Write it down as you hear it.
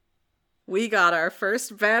we got our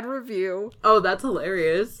first bad review. Oh, that's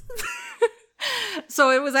hilarious. So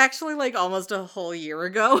it was actually like almost a whole year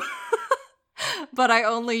ago. But I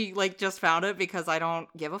only like just found it because I don't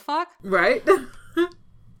give a fuck. Right?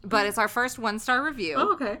 But it's our first 1-star review.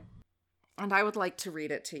 Oh, okay. And I would like to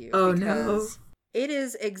read it to you. Oh, because it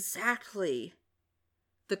is exactly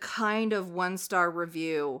the kind of 1-star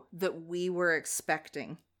review that we were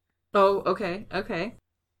expecting. Oh, okay. Okay.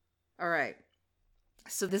 All right.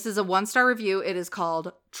 So this is a 1-star review. It is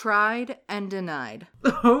called Tried and Denied.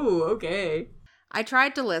 Oh, okay. I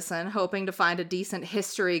tried to listen, hoping to find a decent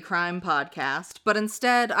history crime podcast, but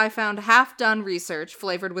instead I found half-done research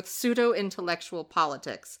flavored with pseudo-intellectual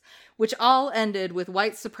politics, which all ended with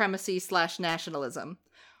white supremacy/nationalism.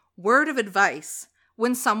 Word of advice: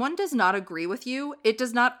 when someone does not agree with you, it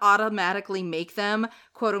does not automatically make them,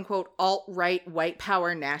 quote-unquote, alt-right white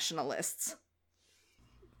power nationalists.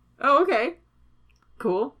 Oh, okay.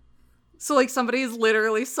 Cool. So, like, somebody is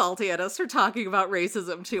literally salty at us for talking about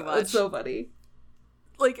racism too much. That's so funny.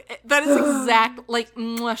 Like, that is exact, like,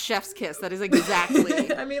 mwah, chef's kiss. That is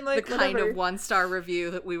exactly I mean, like, the kind whatever. of 1-star review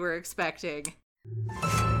that we were expecting.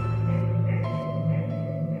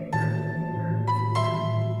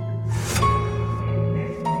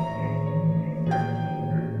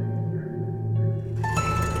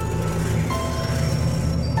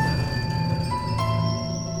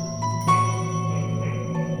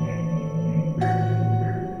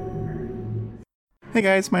 Hey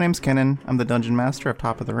guys, my name's Kenan. I'm the Dungeon Master of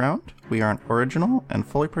Top of the Round. We are an original and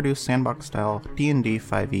fully produced sandbox-style D&D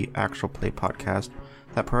 5e actual play podcast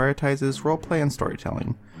that prioritizes roleplay and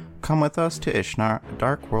storytelling. Come with us to Ishnar, a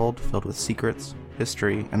dark world filled with secrets,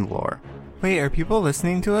 history, and lore. Wait, are people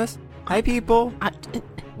listening to us? Hi, people.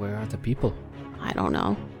 Where are the people? I don't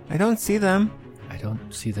know. I don't see them. I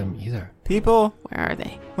don't see them either. People. Where are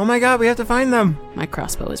they? Oh my god, we have to find them. My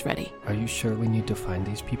crossbow is ready. Are you sure we need to find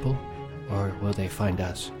these people? Or will they find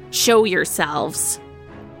us? Show yourselves.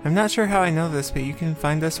 I'm not sure how I know this, but you can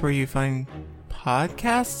find us where you find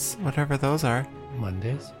podcasts, whatever those are.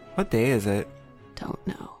 Mondays? What day is it? Don't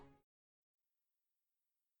know.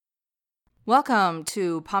 Welcome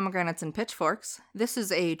to Pomegranates and Pitchforks. This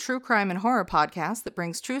is a true crime and horror podcast that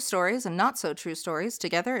brings true stories and not so true stories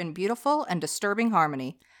together in beautiful and disturbing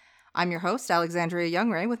harmony. I'm your host, Alexandria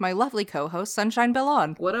Youngray, with my lovely co-host, Sunshine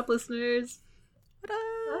Bellon. What up, listeners? What up?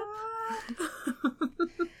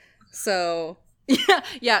 So,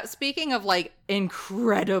 yeah, speaking of, like,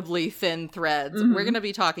 incredibly thin threads, we're going to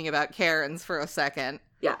be talking about Karens for a second.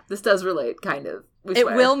 Yeah, this does relate, kind of. It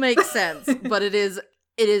will make sense, but it is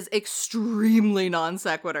extremely non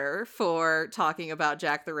sequitur for talking about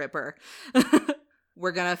Jack the Ripper.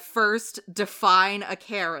 We're going to first define a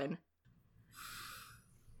Karen.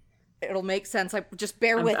 It'll make sense. Just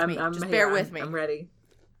bear with me. Bear with me. I'm ready.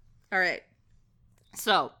 All right.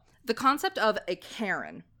 So, the concept of a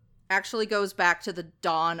Karen actually goes back to the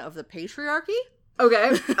dawn of the patriarchy.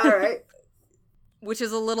 Okay, all right. Which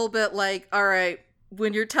is a little bit like, all right,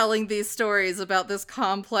 when you're telling these stories about this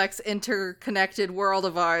complex, interconnected world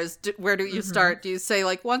of ours, where do you start? Do you say,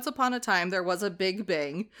 like, once upon a time there was a Big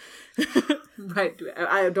Bang? Right.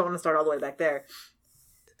 I don't want to start all the way back there.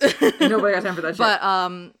 Nobody got time for that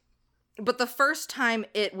shit. But the first time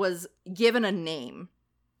it was given a name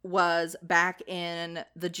was back in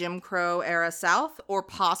the Jim Crow era South, or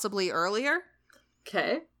possibly earlier.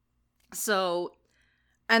 Okay. So,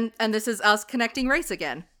 and this is us connecting race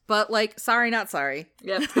again. But, like, sorry, not sorry.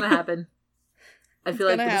 Yeah, it's gonna happen. I feel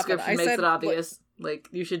like the description makes it obvious. Like,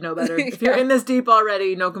 you should know better. If you're in this deep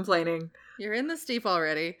already, no complaining. You're in this deep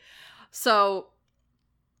already. So,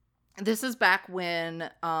 this is back when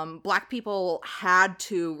black people had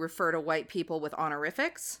to refer to white people with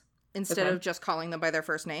honorifics instead of just calling them by their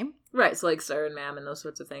first name. Right, so like sir and ma'am and those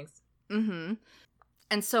sorts of things. Mm-hmm.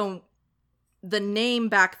 And so the name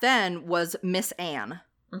back then was Miss Anne.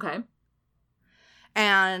 Okay.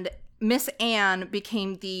 And Miss Anne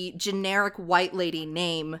became the generic white lady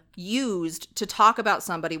name used to talk about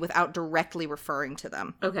somebody without directly referring to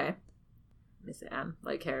them. Okay. Miss Anne,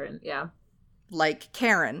 like Karen, yeah. Like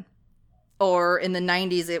Karen. Or in the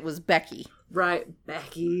 90s, it was Becky. Right,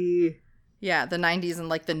 Becky. Yeah, the 90s and,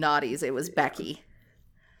 like, the noughties, it was Becky.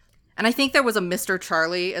 And I think there was a Mr.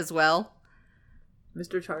 Charlie as well.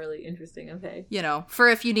 Mr. Charlie, interesting, okay. You know, for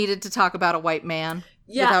if you needed to talk about a white man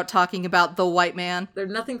without talking about the white man.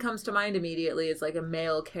 Nothing comes to mind immediately. It's like a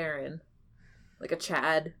male Karen. Like a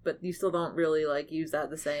Chad, but you still don't really, like, use that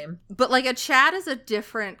the same. But, like, a Chad is a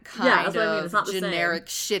different kind that's what I mean. It's not the generic,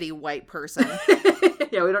 shitty white person.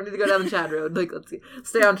 Yeah, we don't need to go down the Chad road. Like, let's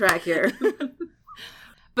stay on track here.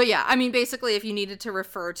 But yeah, I mean, basically, if you needed to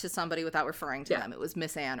refer to somebody without referring to them, it was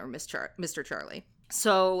Miss Anne or Mr. Charlie.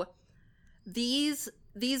 So these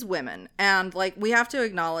women, and like, we have to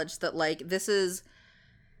acknowledge that, like, this is,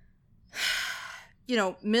 you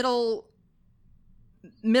know, middle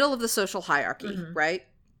of the social hierarchy, right?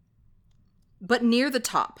 But near the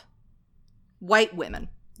top, white women.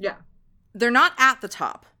 Yeah. They're not at the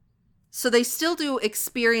top. So they still do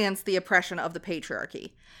experience the oppression of the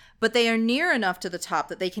patriarchy. But they are near enough to the top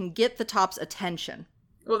that they can get the top's attention.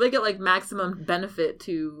 Well, they get, like, maximum benefit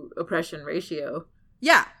to oppression ratio.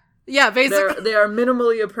 Yeah. Yeah, basically. They are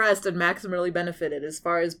minimally oppressed and maximally benefited as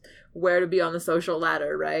far as where to be on the social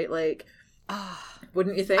ladder, right? Like,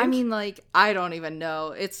 wouldn't you think? I mean, like, I don't even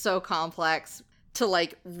know. It's so complex to,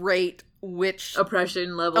 like, rate which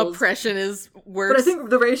oppression levels. Oppression is worse. But I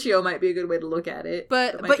think the ratio might be a good way to look at it.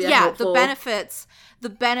 But yeah, helpful... the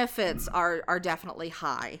benefits are definitely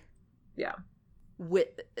high. Yeah.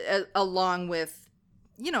 Along with,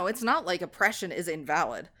 you know, it's not like oppression is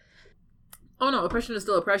invalid. Oh no, oppression is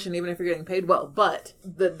still oppression, even if you're getting paid well. But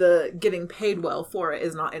the getting paid well for it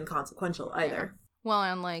is not inconsequential either. Well,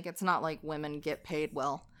 and like, it's not like women get paid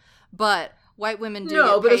well, but white women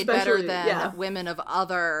do get paid better than women of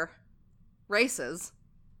other races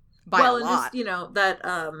by a lot. And just, you know,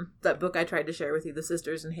 that book I tried to share with you, The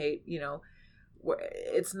Sisters in Hate, you know,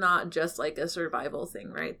 it's not just like a survival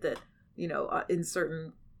thing, right? That, you know,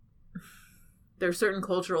 there's certain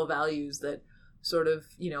cultural values that sort of,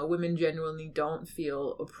 you know, women genuinely don't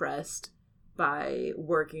feel oppressed by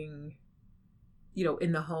working, you know,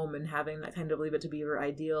 in the home and having that kind of Leave It to Beaver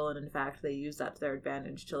ideal. And in fact, they use that to their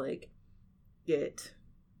advantage to, like, get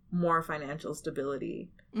more financial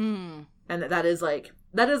stability. And that is a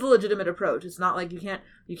legitimate approach. It's not like you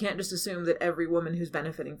can't just assume that every woman who's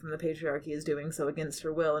benefiting from the patriarchy is doing so against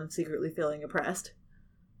her will and secretly feeling oppressed.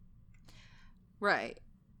 Right.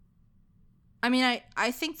 I mean,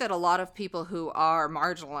 I think that a lot of people who are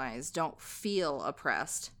marginalized don't feel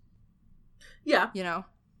oppressed. Yeah. You know?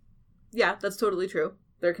 Yeah, that's totally true.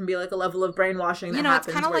 There can be, like, a level of brainwashing that happens.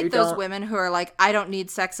 You know, it's kind of like those women who are like, I don't need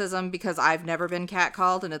sexism because I've never been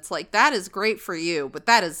catcalled. And it's like, that is great for you, but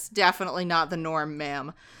that is definitely not the norm,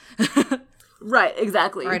 ma'am. Right,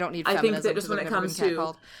 exactly. Or I don't need feminism. I think that just when it comes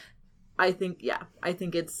to... I think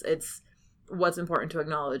it's what's important to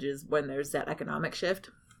acknowledge is when there's that economic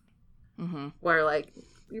shift. Mm-hmm. Where, like,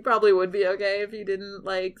 you probably would be okay if you didn't,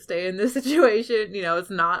 like, stay in this situation. You know,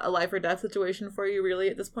 it's not a life or death situation for you, really,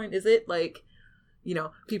 at this point, is it? Like, you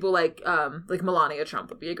know, people like Melania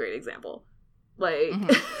Trump would be a great example. Like,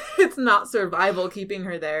 it's not survival keeping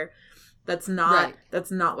her there. That's not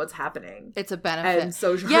what's happening. It's a benefit. And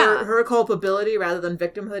so her culpability rather than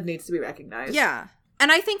victimhood needs to be recognized. Yeah.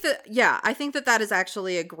 And I think that is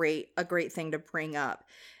actually a great thing to bring up,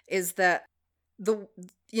 is that the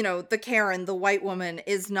Karen, the white woman,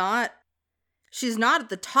 she's not at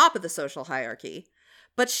the top of the social hierarchy,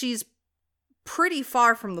 but she's pretty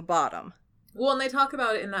far from the bottom. Well, and they talk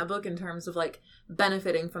about it in that book in terms of, like,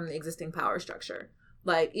 benefiting from the existing power structure.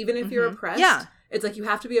 Like, even if you're oppressed, it's like you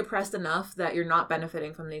have to be oppressed enough that you're not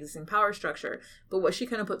benefiting from the existing power structure. But what she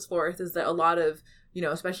kind of puts forth is that a lot of, you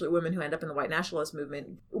know, especially women who end up in the white nationalist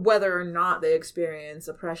movement, whether or not they experience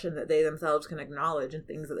oppression that they themselves can acknowledge and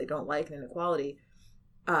things that they don't like and inequality,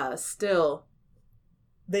 still,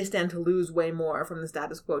 they stand to lose way more from the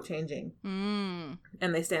status quo changing. And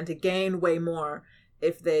they stand to gain way more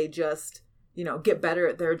if they just, you know, get better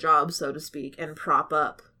at their job, so to speak, and prop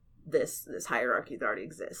up this hierarchy that already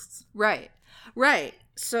exists. Right.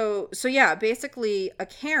 So yeah, basically a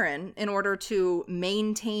Karen, in order to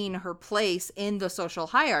maintain her place in the social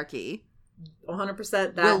hierarchy,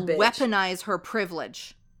 100% will weaponize her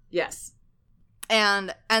privilege. Yes.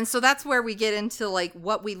 And so that's where we get into, like,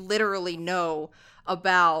 what we literally know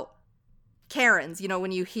about Karens. You know,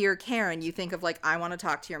 when you hear Karen, you think of, like, I want to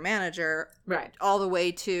talk to your manager. Right. All the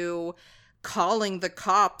way to calling the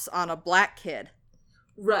cops on a black kid.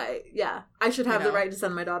 Right, yeah. I should have the right to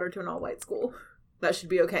send my daughter to an all-white school. That should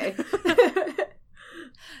be okay.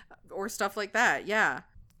 Or stuff like that, yeah.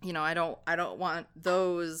 You know, I don't want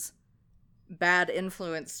those bad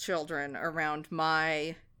influence children around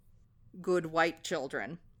my good white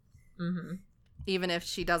children. Mm-hmm. Even if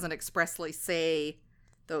she doesn't expressly say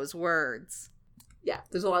those words. Yeah,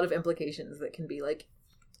 there's a lot of implications that can be, like,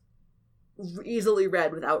 easily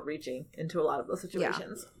read without reaching into a lot of those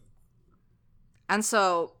situations. Yeah. And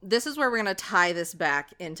so this is where we're going to tie this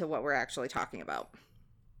back into what we're actually talking about.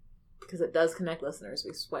 Because it does connect listeners,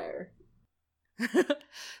 we swear.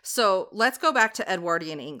 So let's go back to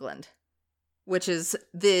Edwardian England, which is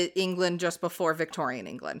the England just before Victorian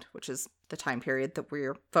England, which is the time period that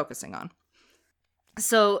we're focusing on.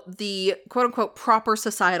 So the quote-unquote proper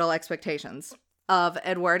societal expectations of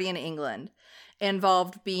Edwardian England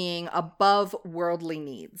involved being above worldly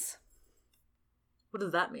needs. What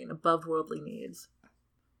does that mean, above worldly needs?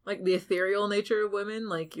 Like the ethereal nature of women?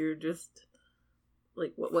 Like you're just...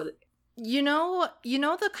 Like what? You know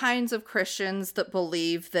the kinds of Christians that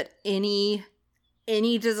believe that any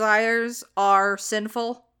desires are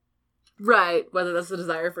sinful? Right, whether that's the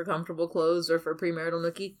desire for comfortable clothes or for premarital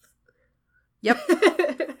nookie. Yep.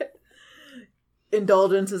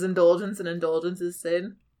 Indulgence is indulgence and indulgence is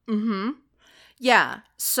sin. Mm-hmm. Yeah.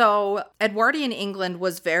 So Edwardian England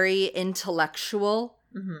was very intellectual.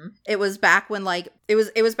 Mm-hmm. It was back when it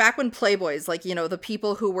was back when playboys, like, you know, the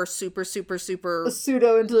people who were super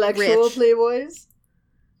pseudo-intellectual rich. playboys.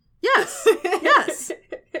 Yes. Yes.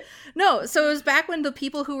 No, so it was back when the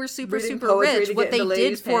people who were super rich, what they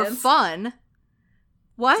did for fun.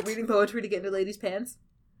 What? Reading poetry to get into ladies' pants?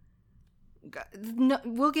 No,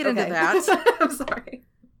 we'll get into that. I'm sorry.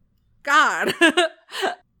 God.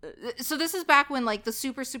 So this is back when, like, the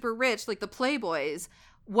super rich, like the playboys,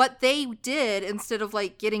 what they did instead of,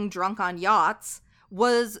 like, getting drunk on yachts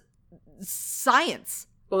was science.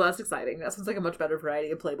 Well, that's exciting. That sounds like a much better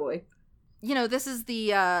variety of playboy. You know, this is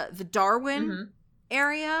the Darwin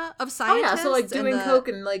area of scientists. Oh, yeah, so, like, doing coke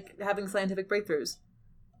and, like, having scientific breakthroughs.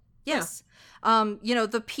 Yes. Yeah. You know,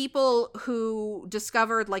 the people who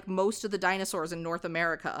discovered, like, most of the dinosaurs in North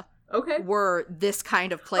America were this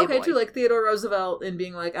kind of playboy. Okay, too, like Theodore Roosevelt and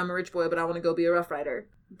being like, I'm a rich boy, but I want to go be a Rough Rider.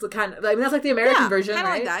 It's kind of, I mean, that's like the American version,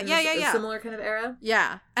 right? Like that. Yeah. A similar kind of era.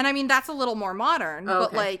 Yeah. And I mean, that's a little more modern,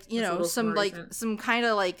 but like, you know, some kind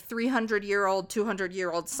of like 300-year-old,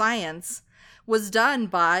 200-year-old science was done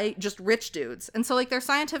by just rich dudes. And so like their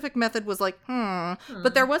scientific method was like,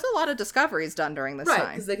 but there was a lot of discoveries done during this time.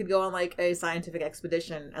 Right, because they could go on like a scientific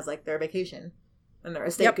expedition as like their vacation and their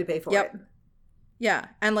estate could pay for it. Yeah,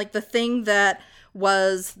 and like the thing that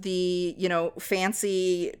was the, you know,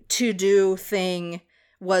 fancy to-do thing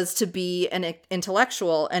was to be an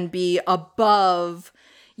intellectual and be above,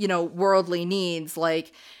 you know, worldly needs,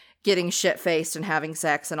 like getting shit-faced and having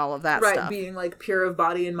sex and all of that stuff. Right, being like pure of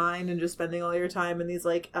body and mind and just spending all your time in these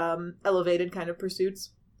like elevated kind of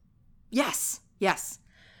pursuits. Yes.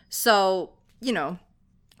 So, you know,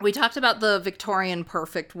 we talked about the Victorian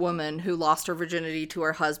perfect woman who lost her virginity to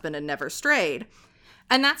her husband and never strayed.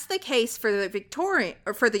 And that's the case for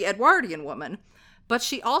the Edwardian woman, but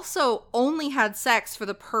she also only had sex for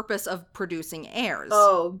the purpose of producing heirs.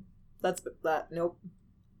 Oh, nope.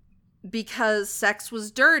 Because sex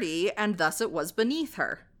was dirty and thus it was beneath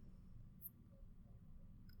her.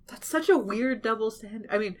 That's such a weird double standard.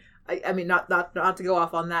 I mean, not to go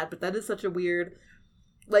off on that, but that is such a weird,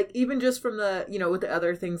 like, even just from the, you know, with the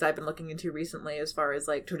other things I've been looking into recently as far as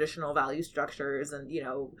like traditional value structures and, you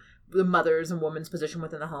know, the mother's and woman's position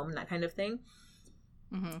within the home and that kind of thing,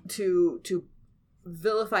 to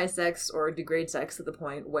vilify sex or degrade sex to the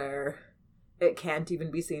point where it can't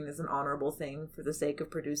even be seen as an honorable thing for the sake of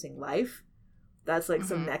producing life. That's like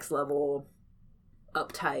some next level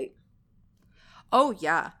uptight. Oh,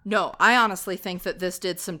 yeah. No, I honestly think that this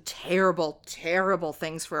did some terrible, terrible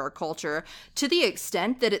things for our culture to the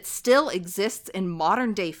extent that it still exists in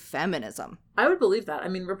modern day feminism. I would believe that. I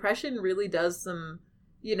mean, repression really does some,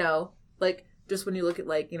 you know, like, just when you look at,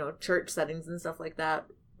 like, you know, church settings and stuff like that,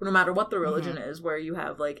 no matter what the religion is, where you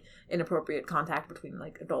have, like, inappropriate contact between,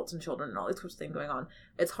 like, adults and children and all these sorts of things going on,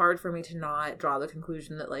 it's hard for me to not draw the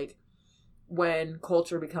conclusion that, like, when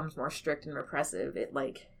culture becomes more strict and repressive, it,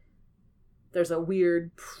 like, there's a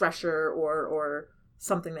weird pressure or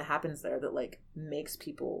something that happens there that, like, makes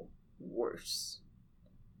people worse.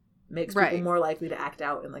 Makes people more likely to act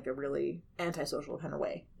out in, like, a really antisocial kind of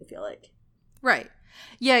way, I feel like. Right.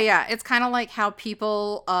 Yeah. It's kind of like how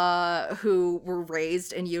people who were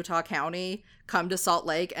raised in Utah County come to Salt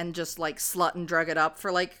Lake and just, like, slut and drug it up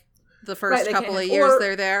for, like, the first couple of years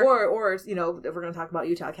they're there. Or, you know, if we're going to talk about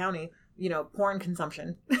Utah County, you know, porn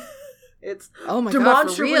consumption. It's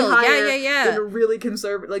demonstrably higher than really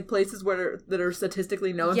conservative, like, places that are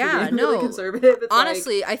statistically known for being really conservative. It's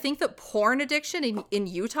honestly, I think that porn addiction in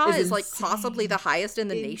Utah is like possibly the highest in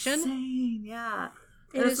the nation. Insane, yeah.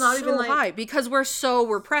 And it's not even high because we're so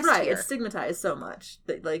repressed here. Right, it's stigmatized so much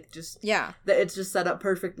that, like, just that it's just set up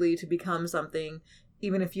perfectly to become something.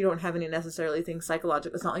 Even if you don't have any necessarily things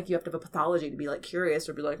psychological, it's not like you have to have a pathology to be, like, curious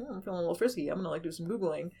or be like, I'm feeling a little frisky, I'm gonna, like, do some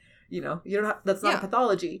Googling. You know, you don't have, that's not a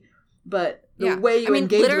pathology. But the way you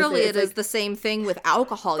engage literally with it is the same thing with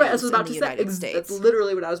alcohol use in the United States. That's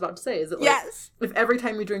literally what I was about to say. Is that, like, if every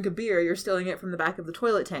time you drink a beer, you're stealing it from the back of the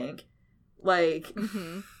toilet tank, like,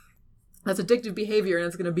 that's addictive behavior and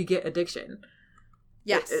it's going to beget addiction.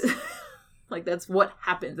 Yes. Like, that's what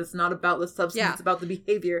happens. It's not about the substance. It's about the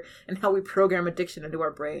behavior and how we program addiction into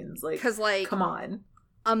our brains. Like, 'cause, like, come on.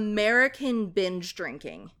 American binge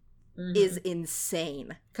drinking is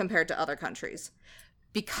insane compared to other countries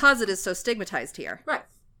because it is so stigmatized here. Right.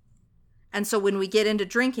 And so when we get into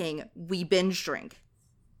drinking, we binge drink.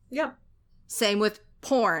 Yeah. Same with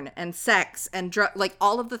porn and sex and like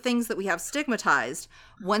all of the things that we have stigmatized.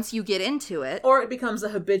 Once you get into it, or it becomes a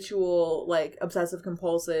habitual, like, obsessive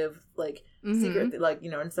compulsive, like, secret, like, you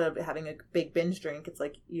know, instead of having a big binge drink, it's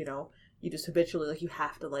like, you know, you just habitually, like, you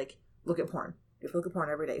have to, like, look at porn. You have to look at porn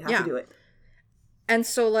every day. You have to do it. And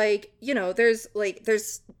so, like, you know, there's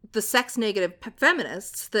the sex negative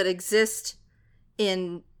feminists that exist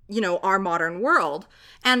in, you know, our modern world.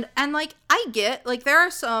 And like, I get, like, there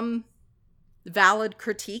are some valid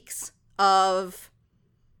critiques of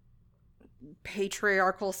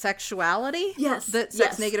patriarchal sexuality that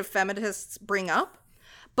sex negative feminists bring up.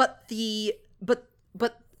 But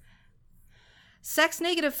sex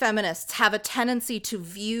negative feminists have a tendency to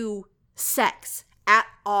view sex at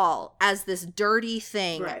all as this dirty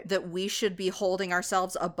thing that we should be holding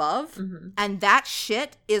ourselves above. And that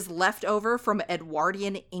shit is left over from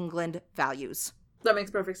Edwardian England values. That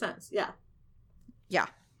makes perfect sense. Yeah. Yeah.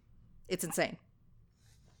 It's insane.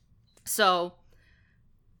 So,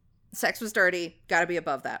 sex was dirty, gotta be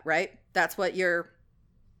above that, right? That's what your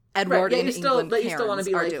Edwardian England parents you still want to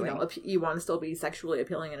be, like, doing. you know, you want to still be sexually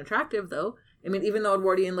appealing and attractive, though. I mean, even though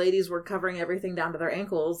Edwardian ladies were covering everything down to their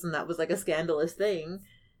ankles, and that was, like, a scandalous thing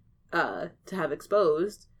to have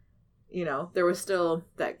exposed, you know, there was still,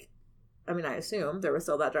 like, I mean, I assume there was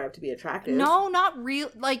still that drive to be attractive. No, not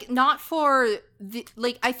real. Like, not for the,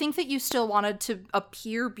 like, I think that you still wanted to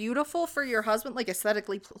appear beautiful for your husband, like,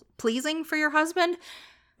 aesthetically pleasing for your husband.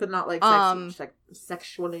 But not, like,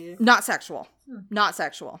 sexually. Not sexual. Not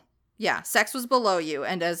sexual. Yeah, sex was below you,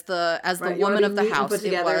 and as the woman of the house, put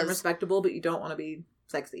together it was and respectable, but you don't want to be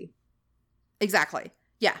sexy. Exactly.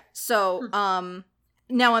 Yeah. So,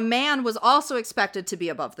 now a man was also expected to be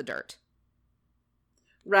above the dirt.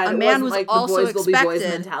 Right. A man was like also the boys will be boys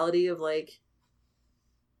expected. mentality of, like.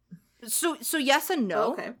 So yes and no.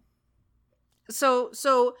 Oh, okay.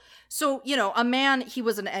 So, you know, a man, he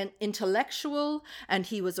was an intellectual, and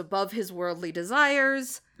he was above his worldly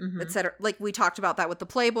desires, etc. Like, we talked about that with the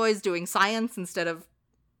Playboys doing science instead of,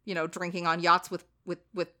 you know, drinking on yachts with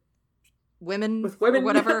women. With women, or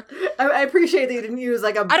whatever. I appreciate that you didn't use,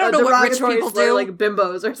 like, I don't know what rich derogatory people slur, do. like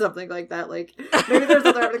bimbos or something like that. Like, maybe there's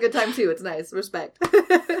other having a good time too. It's nice. Respect.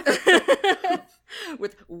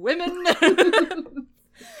 With women.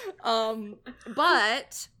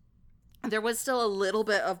 But there was still a little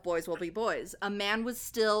bit of boys will be boys. A man was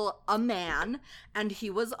still a man, and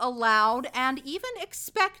he was allowed and even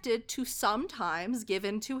expected to sometimes give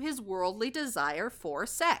in to his worldly desire for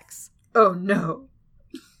sex. Oh, no.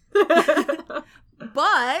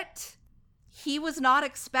 But he was not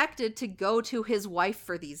expected to go to his wife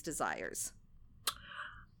for these desires.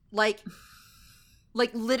 Like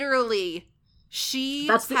literally,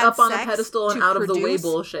 that's the up on a pedestal and out of the way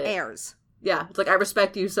bullshit. Heirs. Yeah, it's like, I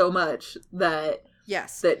respect you so much that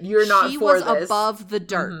that you're she not for was this. Above the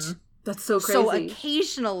dirt. That's so crazy. So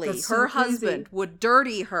occasionally, her husband would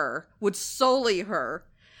dirty her, would sully her,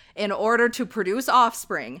 in order to produce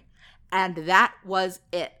offspring, and that was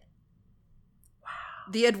it. Wow.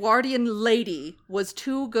 The Edwardian lady was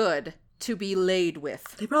too good to be laid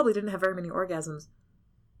with. They probably didn't have very many orgasms.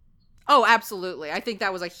 Oh, absolutely. I think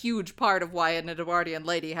that was a huge part of why an Edwardian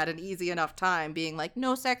lady had an easy enough time being like,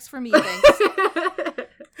 no sex for me, thanks.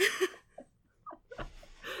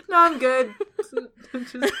 No, I'm good. I'm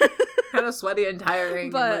just kind of sweaty and tiring,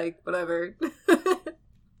 but, and, like, whatever.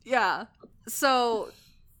 Yeah. So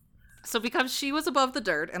because she was above the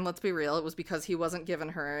dirt, and let's be real, it was because he wasn't giving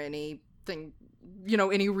her anything, you know,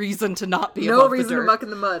 any reason to not be above the dirt. No reason to muck in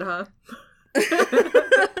the mud, huh?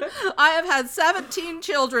 I have had 17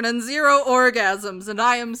 children and 0 orgasms, and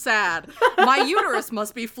I am sad. My uterus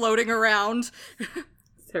must be floating around.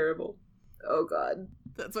 Terrible. Oh, God.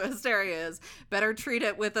 That's what hysteria is. Better treat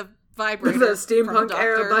it with a vibrator. The steampunk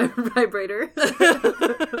era vibrator.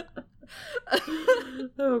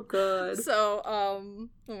 Oh, God. So, oh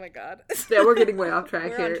my God. Yeah, we're getting way off track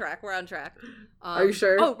here. We're on track. Are you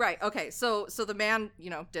sure? Oh, right. Okay. So the man, you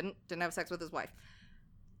know, didn't have sex with his wife.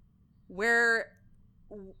 Where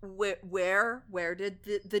did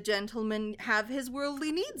the gentleman have his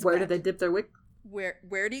worldly needs? Where did they dip their wick?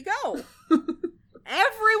 Where'd he go?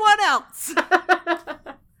 Everyone else.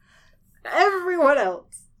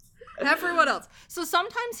 Everyone else. So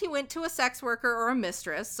sometimes he went to a sex worker or a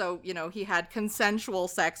mistress, so, you know, he had consensual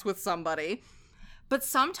sex with somebody. But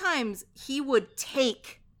sometimes he would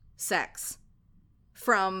take sex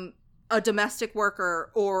from a domestic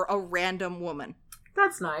worker or a random woman.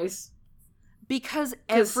 That's nice. Because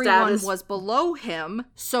everyone was below him,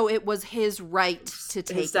 so it was his right to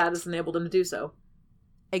take it. His status enabled him to do so.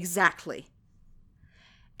 Exactly.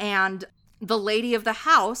 And the lady of the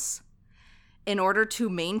house, in order to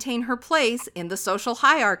maintain her place in the social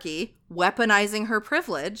hierarchy, weaponizing her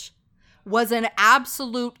privilege, was an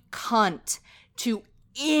absolute cunt to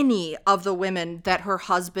any of the women that her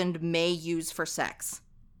husband may use for sex.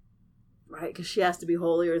 Right, because she has to be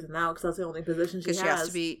holier than thou, because that's the only position she has. Because she has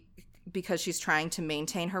to be, because she's trying to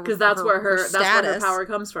maintain her because that's where her status. That's where her power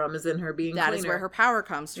comes from, is in her being That cleaner. is where her power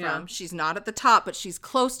comes from. Yeah. She's not at the top, but she's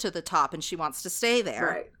close to the top, and she wants to stay there.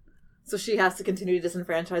 Right. So she has to continue to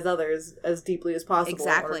disenfranchise others as deeply as possible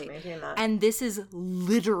Exactly. in order to maintain that. And this is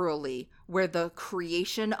literally where the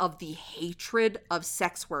creation of the hatred of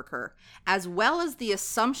sex worker, as well as the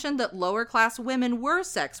assumption that lower class women were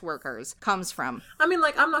sex workers, comes from. I mean,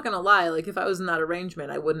 like, I'm not gonna lie, like, if I was in that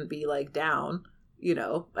arrangement, I wouldn't be, like, down. You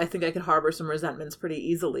know, I think I could harbor some resentments pretty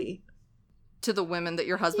easily. To the women that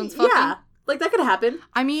your husband's fucking? Yeah. Like, that could happen.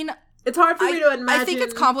 I mean, it's hard for me to imagine. I think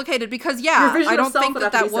it's complicated because, I don't think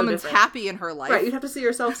that woman's happy in her life. Right, you'd have to see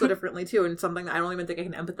yourself so differently, too, and something that I don't even think I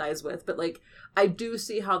can empathize with. But, like, I do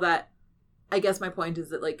see how that, I guess my point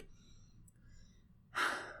is that, like,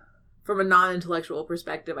 from a non-intellectual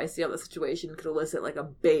perspective, I see how the situation could elicit, like, a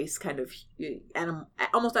base kind of,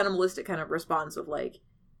 almost animalistic kind of response of, like,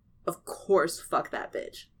 of course, fuck that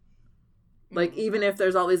bitch. Like, even if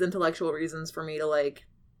there's all these intellectual reasons for me to, like,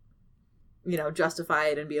 you know, justify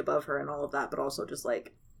it and be above her and all of that, but also just,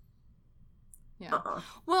 like, yeah.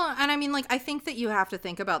 Well, and I mean, like, I think that you have to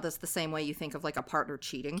think about this the same way you think of, like, a partner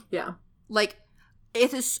cheating. Yeah. Like,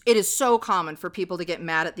 it is so common for people to get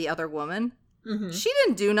mad at the other woman. Mm-hmm. She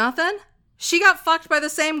didn't do nothing. She got fucked by the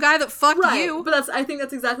same guy that fucked you. But I think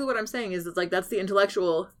that's exactly what I'm saying, is it's, like, that's the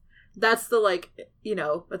intellectual... That's the, like, you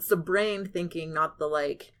know, that's the brain thinking, not the,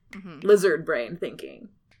 like, lizard brain thinking.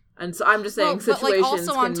 And so I'm just saying situations but, like,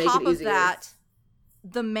 also can make it easier. on top of that,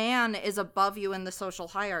 the man is above you in the social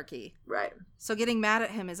hierarchy. Right. So getting mad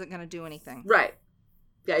at him isn't going to do anything. Right.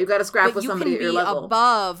 Yeah, you've got to scrap with somebody at your level. You can be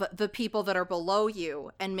above the people that are below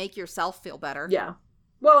you and make yourself feel better. Yeah.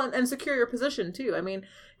 Well, and secure your position, too. I mean,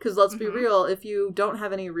 because let's be real, if you don't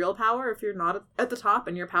have any real power, if you're not at the top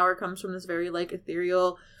and your power comes from this very, like,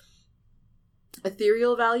 ethereal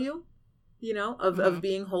value, you know, of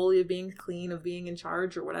being holy, of being clean, of being in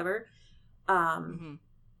charge or whatever,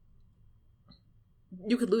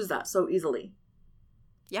 you could lose that so easily.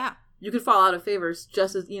 Yeah. You could fall out of favors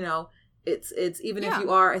just as, you know, it's even if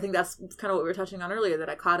you are, I think that's kind of what we were touching on earlier, the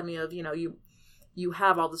dichotomy of, you know, you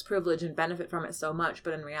have all this privilege and benefit from it so much,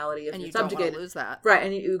 but in reality, if you're subjugated, don't want to lose that. Right,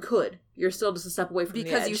 and you could. You're still just a step away from the edge.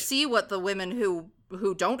 Because you see what the women who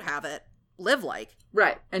don't have it live like.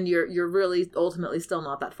 Right, and you're really ultimately still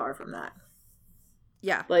not that far from that.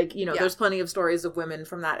 Yeah. Like, you know, there's plenty of stories of women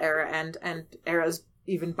from that era and eras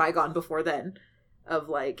even bygone before then of,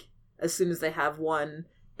 like, as soon as they have one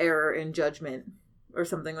error in judgment or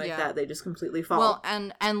something like that, they just completely fall. Well,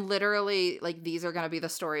 and literally, like, these are going to be the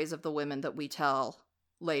stories of the women that we tell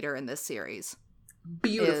later in this series.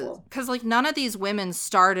 Beautiful. Because, like, none of these women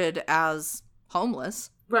started as homeless.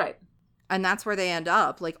 Right. And that's where they end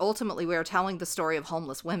up. Like, ultimately, we are telling the story of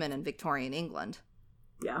homeless women in Victorian England.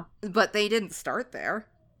 Yeah. But they didn't start there.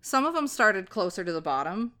 Some of them started closer to the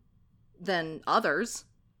bottom than others.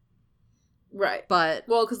 Right. But...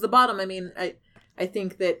 Well, because the bottom, I mean, I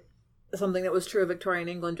think that something that was true of Victorian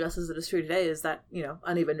England just as it is true today is that, you know,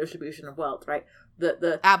 uneven distribution of wealth, right?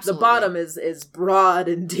 The bottom is broad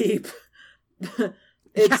and deep.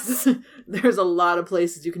 There's a lot of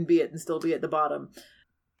places you can be at and still be at the bottom.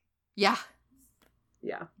 Yeah.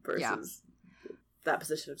 Yeah. Versus that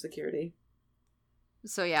position of security.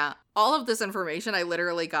 So yeah, all of this information I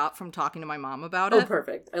literally got from talking to my mom about it. Oh,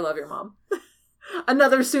 perfect. I love your mom.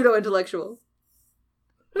 Another pseudo-intellectual.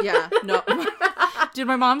 Yeah, no. Dude,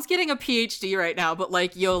 my mom's getting a PhD right now, but,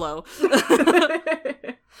 like, YOLO.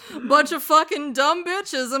 Bunch of fucking dumb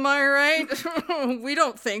bitches, am I right? We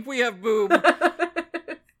don't think we have boob.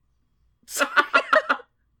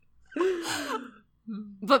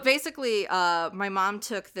 But basically, my mom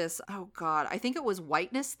took this, I think it was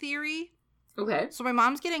whiteness theory. Okay. So my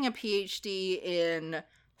mom's getting a PhD in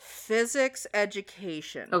physics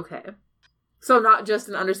education. Okay. So not just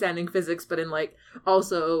in understanding physics, but in, like,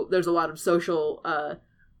 also there's a lot of social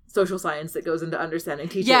science that goes into understanding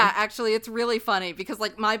teaching. Yeah, actually, it's really funny because,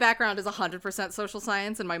 like, my background is 100% social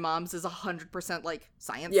science and my mom's is 100% like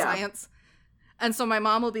science. And so my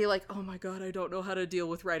mom will be like, oh my God, I don't know how to deal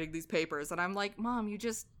with writing these papers. And I'm like, Mom, you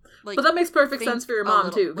just, like... But that makes perfect sense for your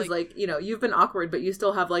mom, too. Because, like, you know, you've been awkward, but you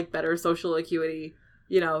still have, like, better social acuity.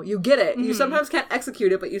 You know, you get it. Mm-hmm. You sometimes can't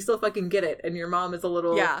execute it, but you still fucking get it. And your mom is a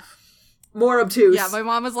little... more obtuse. Yeah, my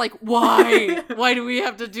mom is like, why? Why do we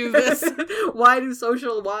have to do this? Why do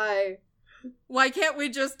social? Why? Why can't we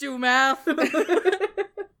just do math?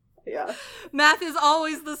 Yeah. Math is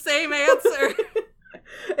always the same answer.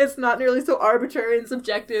 It's not nearly so arbitrary and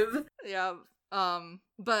subjective. Yeah.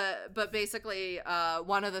 But basically,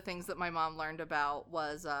 one of the things that my mom learned about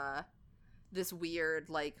was this weird,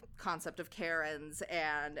 like, concept of Karens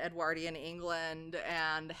and Edwardian England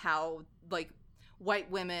and how, like,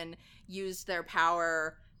 white women used their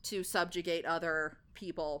power to subjugate other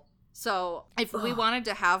people. So if we wanted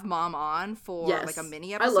to have Mom on for like a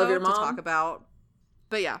mini episode I love your mom. To talk about,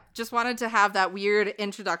 but yeah, just wanted to have that weird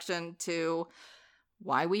introduction to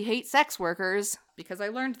why we hate sex workers, because I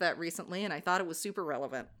learned that recently and I thought it was super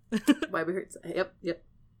relevant. Why we hate, yep.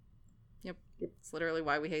 It's literally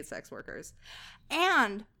why we hate sex workers.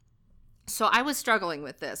 And so I was struggling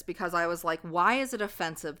with this because I was like, why is it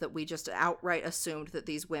offensive that we just outright assumed that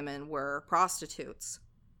these women were prostitutes?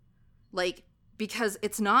 Like, because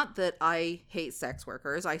it's not that I hate sex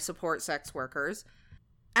workers. I support sex workers.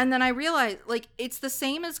 And then I realized, like, it's the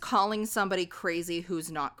same as calling somebody crazy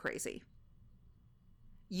who's not crazy.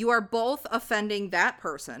 You are both offending that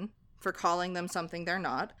person for calling them something they're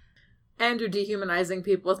not. And you're dehumanizing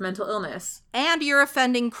people with mental illness. And you're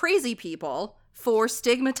offending crazy people for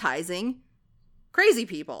stigmatizing crazy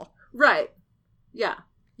people. Right. Yeah.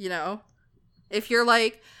 You know? If you're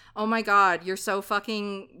like, oh my God, you're so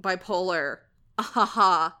fucking bipolar.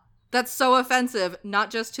 Ahaha. That's so offensive,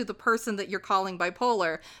 not just to the person that you're calling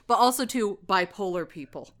bipolar, but also to bipolar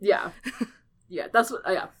people. Yeah. Yeah, that's what,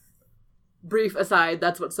 yeah. Brief aside,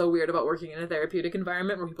 that's what's so weird about working in a therapeutic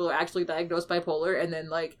environment where people are actually diagnosed bipolar, and then,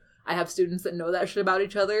 like, I have students that know that shit about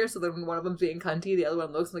each other, so then when one of them's being cunty, the other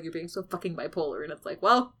one looks like you're being so fucking bipolar, and it's like,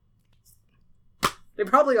 well, they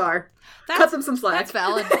probably are. Cut them some slack. That's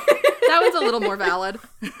valid. That one's a little more valid.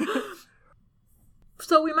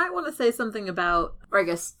 So we might want to say something about, or I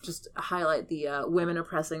guess just highlight the women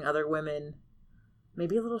oppressing other women.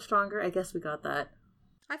 Maybe a little stronger. I guess we got that.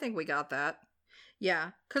 I think we got that.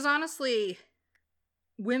 Yeah. Because honestly,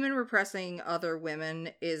 women repressing other women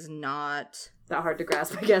is not... that hard to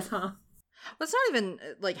grasp, I guess, huh? Well, it's not even,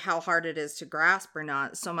 like, how hard it is to grasp or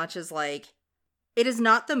not, so much as, like, it is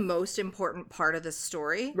not the most important part of this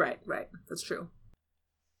story. Right. That's true.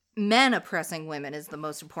 Men oppressing women is the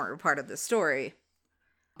most important part of this story.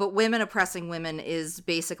 But women oppressing women is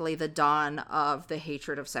basically the dawn of the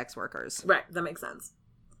hatred of sex workers. Right, that makes sense.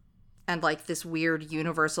 And, like, this weird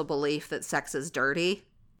universal belief that sex is dirty,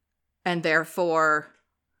 and therefore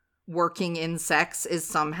working in sex is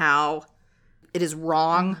somehow... it is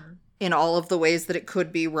wrong in all of the ways that it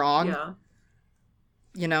could be wrong. Yeah.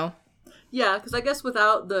 You know? Yeah, because I guess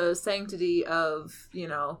without the sanctity of, you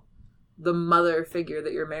know, the mother figure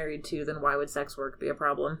that you're married to, then why would sex work be a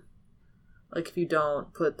problem? Like, if you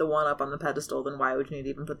don't put the one up on the pedestal, then why would you need to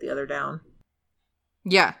even put the other down?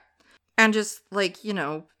 Yeah. And just, like, you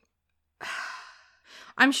know,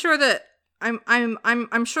 I'm sure that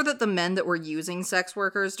I'm sure that the men that were using sex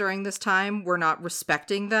workers during this time were not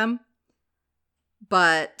respecting them.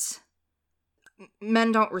 But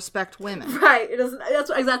men don't respect women. Right. It doesn't. That's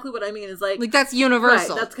exactly what I mean. Is like that's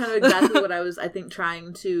universal. Right, that's kind of exactly what I was, I think,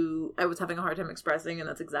 I was having a hard time expressing, and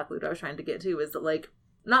that's exactly what I was trying to get to, is that, like,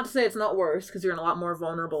 not to say it's not worse, because you're in a lot more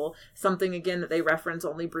vulnerable. Something, again, that they reference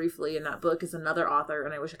only briefly in that book is another author,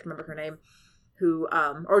 and I wish I could remember her name, who,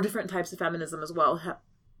 or different types of feminism as well.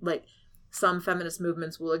 Like, some feminist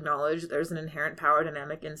movements will acknowledge there's an inherent power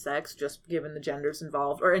dynamic in sex, just given the genders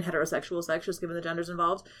involved, or in heterosexual sex, just given the genders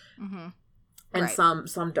involved. Mm-hmm. And right.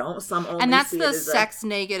 some don't. Some only. And that's see the it as sex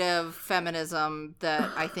negative feminism that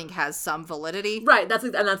I think has some validity. Right.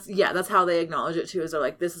 That's how they acknowledge it too. Is they're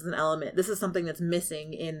like, this is an element. This is something that's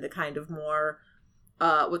missing in the kind of more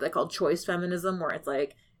what they call choice feminism, where it's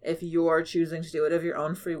like, if you're choosing to do it of your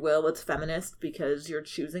own free will, it's feminist because you're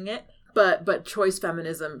choosing it. But choice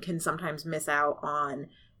feminism can sometimes miss out on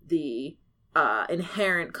the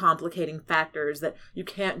inherent complicating factors that you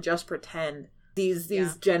can't just pretend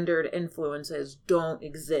these gendered influences don't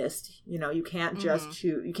exist. You know, you can't just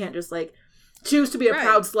choose. You can't just, like, choose to be a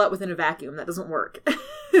proud slut within a vacuum. That doesn't work.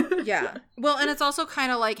 Yeah. Well, and it's also kind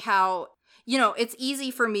of like how, you know, it's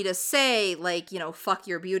easy for me to say, like, you know, fuck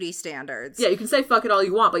your beauty standards. Yeah, you can say fuck it all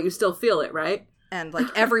you want, but you still feel it, right? And, like,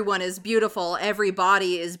 everyone is beautiful. Every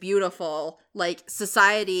body is beautiful. Like,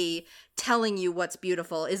 society telling you what's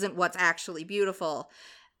beautiful isn't what's actually beautiful.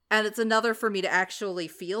 And it's another for me to actually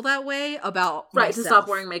feel that way about myself. To stop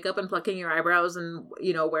wearing makeup and plucking your eyebrows and,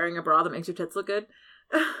 you know, wearing a bra that makes your tits look good.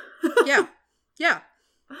 Yeah. Yeah.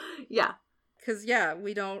 Yeah. Because,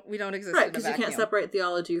 we don't exist right, in a because you can't separate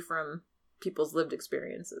theology from people's lived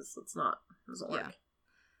experiences. It doesn't work. Yeah.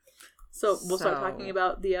 So we'll start talking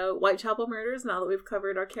about the Whitechapel murders now that we've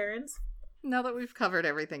covered our Karens. Now that we've covered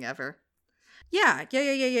everything ever. Yeah.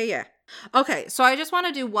 Okay, so I just want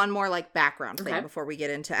to do one more, like, background thing before we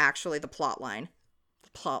get into actually the plot line.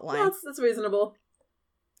 Well, that's reasonable.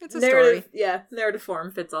 It's a story. Yeah, narrative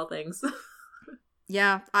form fits all things.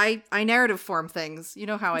 Yeah, I narrative form things. You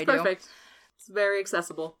know how I do. Perfect. It's very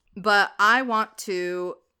accessible. But I want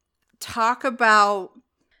to talk about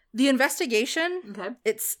the investigation. Okay.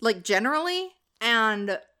 It's, like, generally,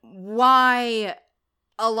 and why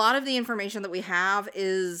a lot of the information that we have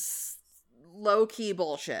is low-key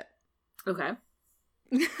bullshit. Okay.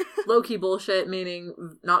 Low-key bullshit,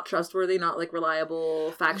 meaning not trustworthy, not, like,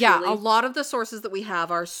 reliable, factually? Yeah, a lot of the sources that we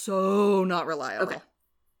have are so not reliable. Okay.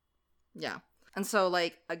 Yeah. And so,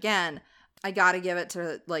 like, again, I gotta give it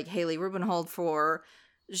to, like, Haley Rubenhold for,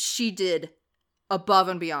 she did above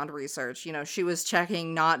and beyond research. You know, she was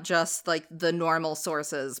checking not just, like, the normal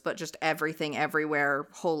sources, but just everything, everywhere.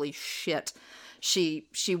 Holy shit. She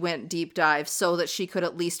went deep dive so that she could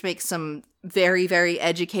at least make some very, very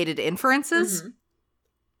educated inferences. Mm-hmm.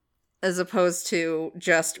 As opposed to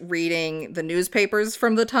just reading the newspapers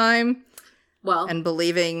from the time. Well. And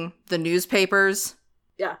believing the newspapers.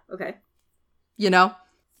 Yeah, okay. You know?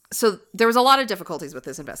 So there was a lot of difficulties with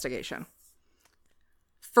this investigation.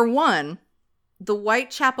 For one, the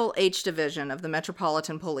Whitechapel H Division of the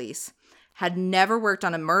Metropolitan Police had never worked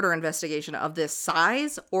on a murder investigation of this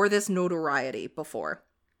size or this notoriety before.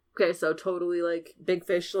 Okay, so totally like big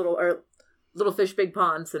fish, little fish, big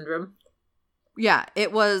pond syndrome. Yeah,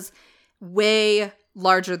 it was way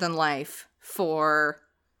larger than life for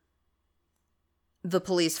the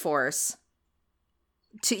police force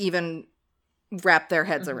to even wrap their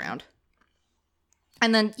heads around.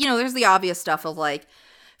 And then, you know, there's the obvious stuff of, like,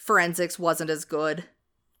 forensics wasn't as good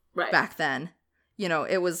back then. You know,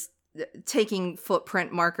 it was taking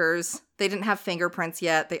footprint markers. They didn't have fingerprints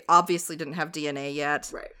yet. They obviously didn't have DNA yet.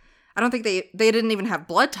 Right. I don't think they didn't even have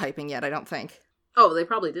blood typing yet, I don't think. Oh, they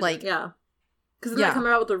probably didn't, like, yeah. Because then they come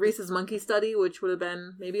out with the Rhesus monkey study, which would have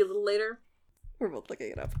been maybe a little later. We're both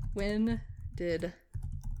looking it up. When did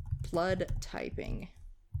blood typing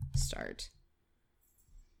start?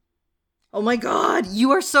 Oh my god,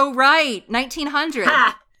 you are so right! 1900!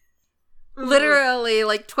 Ha! Literally,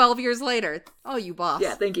 like, 12 years later. Oh, you boss.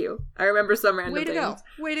 Yeah, thank you. I remember some random things.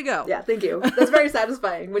 Way to go. Yeah, thank you. That's very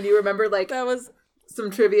satisfying when you remember, like, that was some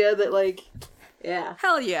trivia that, like, yeah.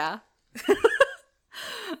 Hell yeah.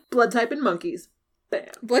 Blood type and monkeys. Bam.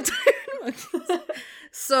 Blood type and monkeys.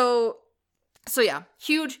 So yeah,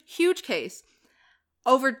 huge case.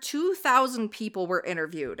 Over 2,000 people were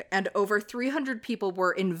interviewed, and over 300 people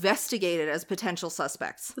were investigated as potential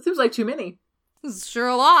suspects. That seems like too many. This is sure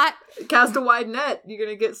a lot. Cast a wide net. You're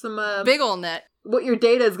gonna get some... big ol' net. What your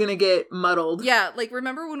data is gonna get muddled. Yeah, like,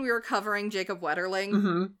 remember when we were covering Jacob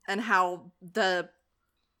Wetterling? And how the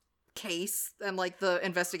case and, like, the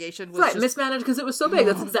investigation was mismanaged because it was so big.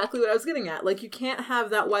 That's exactly what I was getting at. Like, you can't have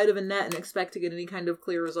that wide of a net and expect to get any kind of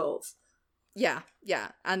clear results. Yeah.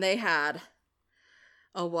 And they had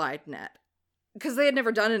a wide net. Because they had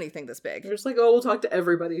never done anything this big. They're just like, oh, we'll talk to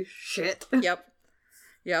everybody. Shit. Yep.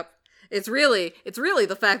 It's really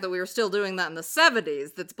the fact that we were still doing that in the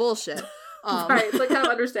 70s that's bullshit. Right, it's, like, kind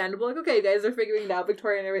of understandable. Like, okay, guys, they're figuring it out.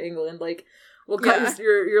 Victorian era England, like... We'll cut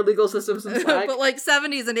your legal system some slack. But, like,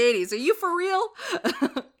 70s and 80s. Are you for real?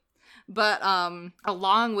 But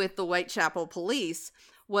along with the Whitechapel police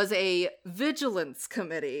was a vigilance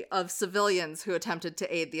committee of civilians who attempted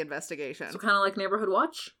to aid the investigation. So kind of like Neighborhood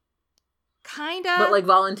Watch? Kind of. But, like,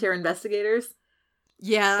 volunteer investigators?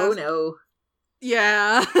 Yeah. Oh, no.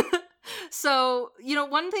 Yeah. So, you know,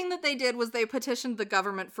 one thing that they did was they petitioned the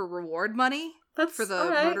government for reward money. For the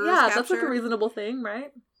murderers capture. That's, like, a reasonable thing,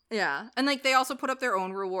 right? Yeah. And, like, they also put up their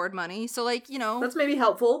own reward money. So, like, you know. That's maybe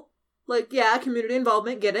helpful. Like, yeah, community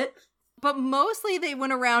involvement, get it. But mostly they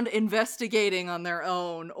went around investigating on their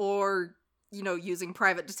own or, you know, using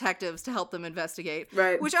private detectives to help them investigate.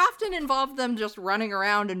 Right. Which often involved them just running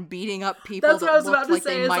around and beating up people That's what I was about to like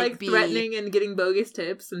say, they is, might like, be threatening and getting bogus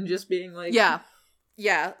tips and just being like...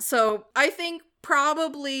 Yeah. So I think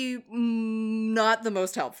probably not the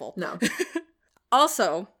most helpful. No.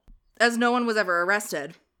 Also, as no one was ever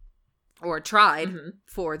arrested or tried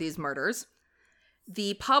for these murders,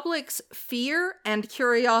 the public's fear and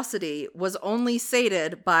curiosity was only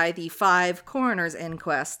sated by the 5 coroner's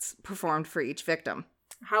inquests performed for each victim.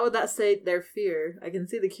 How would that sate their fear? I can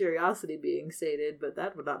see the curiosity being sated, but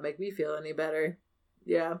that would not make me feel any better.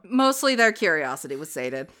 Yeah. Mostly their curiosity was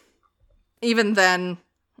sated. Even then,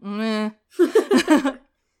 meh.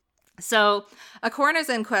 So, a coroner's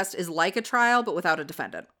inquest is like a trial, but without a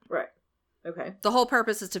defendant. Right. Okay. The whole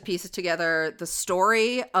purpose is to piece together the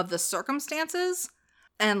story of the circumstances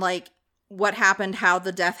and, like, what happened, how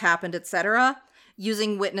the death happened, etc.,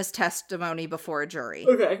 using witness testimony before a jury.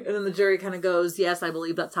 Okay. And then the jury kind of goes, yes, I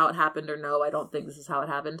believe that's how it happened, or no, I don't think this is how it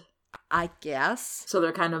happened. I guess. So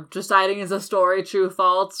they're kind of deciding is a story true,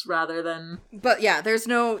 false, rather than... But yeah, there's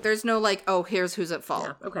no like, oh, here's who's at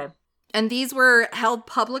fault. Yeah, okay. And these were held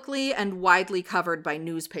publicly and widely covered by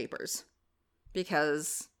newspapers.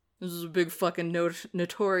 Because this is a big fucking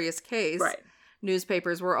notorious case. Right.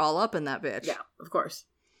 Newspapers were all up in that bitch. Yeah, of course.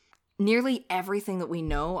 Nearly everything that we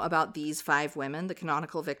know about these 5 women, the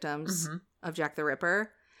canonical victims of Jack the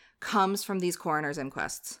Ripper, comes from these coroner's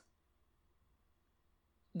inquests.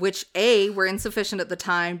 Which, A, were insufficient at the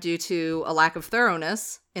time due to a lack of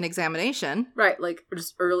thoroughness in examination. Right, like,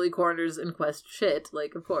 just early coroner's inquest shit,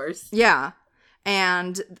 like, of course. Yeah.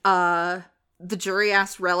 And the jury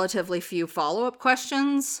asked relatively few follow-up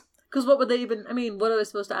questions. Because what would they even, I mean, what are they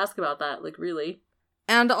supposed to ask about that? Like, really?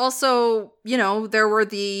 And also, you know, there were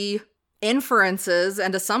the inferences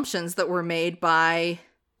and assumptions that were made by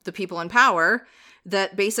the people in power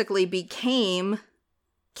that basically became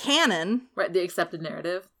canon. Right, the accepted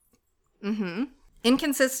narrative. Mm-hmm.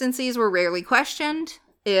 Inconsistencies were rarely questioned.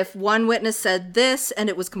 If one witness said this and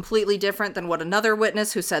it was completely different than what another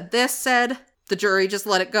witness who said this said, the jury just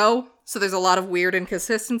let it go. So there's a lot of weird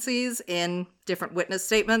inconsistencies in different witness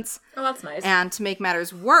statements. Oh, that's nice. And to make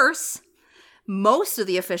matters worse, most of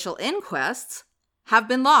the official inquests have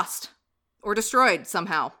been lost or destroyed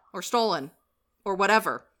somehow or stolen or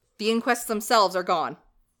whatever. The inquests themselves are gone.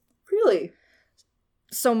 Really?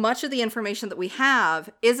 So much of the information that we have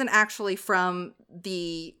isn't actually from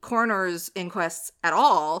the coroner's inquests at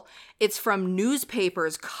all. It's from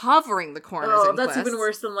newspapers covering the coroner's inquests. Oh, that's even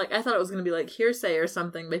worse than, like, I thought it was going to be, like, hearsay or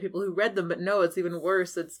something by people who read them, but no, it's even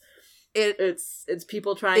worse. It's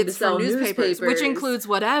people trying to sell newspapers. Which includes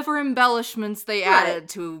whatever embellishments they added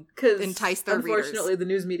to entice their readers. Unfortunately, the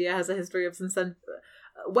news media has a history of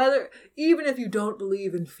even if you don't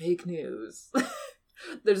believe in fake news...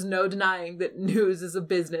 There's no denying that news is a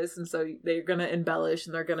business, and so they're going to embellish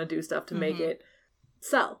and they're going to do stuff to make it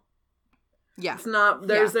sell. Yeah. It's not,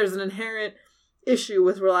 there's an inherent issue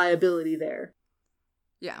with reliability there.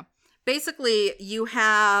 Yeah. Basically, you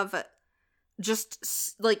have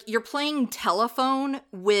just, like, you're playing telephone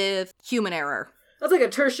with human error. That's like a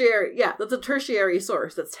tertiary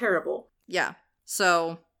source. That's terrible. Yeah.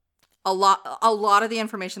 So, a lot of the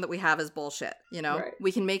information that we have is bullshit, you know? Right.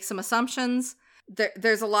 We can make some assumptions.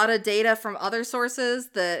 There's a lot of data from other sources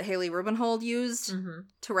that Haley Rubenhold used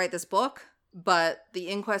to write this book, but the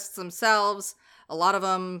inquests themselves, a lot of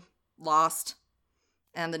them lost,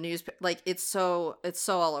 and the news, like, it's so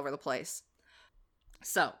all over the place.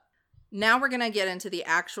 So, now we're going to get into the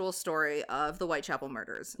actual story of the Whitechapel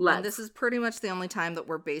murders. And this is pretty much the only time that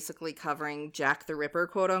we're basically covering Jack the Ripper,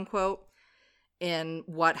 quote unquote, in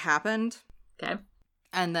what happened. Okay.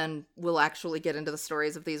 And then we'll actually get into the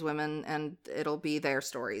stories of these women, and it'll be their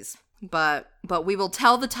stories. But we will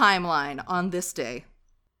tell the timeline on this day.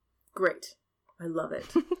 Great. I love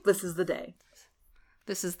it. This is the day.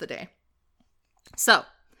 This is the day. So,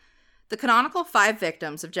 the canonical 5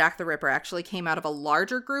 victims of Jack the Ripper actually came out of a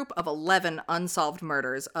larger group of 11 unsolved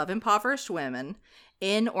murders of impoverished women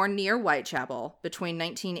in or near Whitechapel between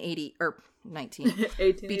 1888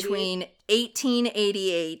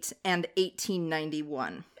 and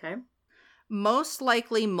 1891. Okay. Most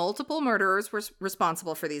likely multiple murderers were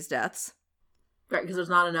responsible for these deaths. Right, because there's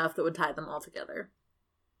not enough that would tie them all together.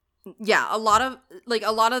 Yeah, a lot of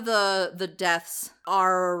the deaths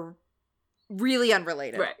are really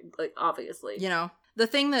unrelated. Right, like, obviously. You know, the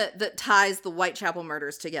thing that ties the Whitechapel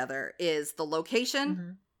murders together is the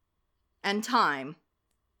location and time,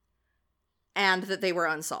 and that they were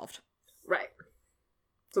unsolved. Right.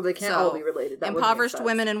 So they can't all be related. That impoverished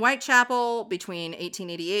women in Whitechapel between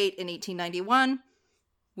 1888 and 1891.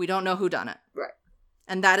 We don't know who done it. Right.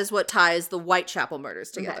 And that is what ties the Whitechapel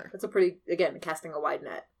murders together. Okay. That's a pretty, again, casting a wide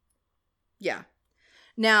net. Yeah.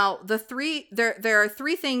 Now, there are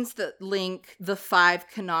 3 things that link the 5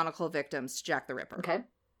 canonical victims to Jack the Ripper. Okay.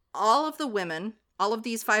 All of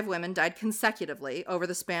these 5 women died consecutively over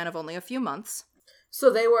the span of only a few months. So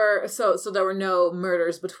they were so there were no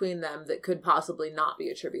murders between them that could possibly not be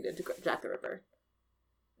attributed to Jack the Ripper.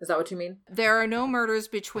 Is that what you mean? There are no murders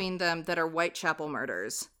between them that are Whitechapel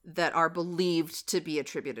murders that are believed to be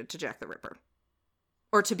attributed to Jack the Ripper.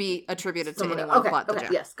 or to be attributed to anyone but the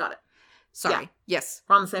Jack. Yes, got it. Sorry. Yeah. Yes.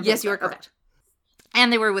 We're on the same page. Yes, you are correct.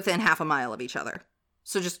 And they were within half a mile of each other.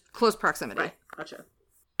 So just close proximity. Right. Gotcha.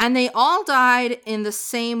 And they all died in the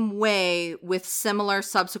same way with similar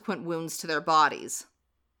subsequent wounds to their bodies.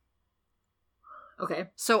 Okay.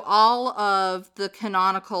 So all of the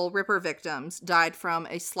canonical Ripper victims died from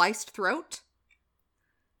a sliced throat.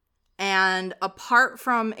 And apart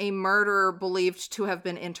from a murder believed to have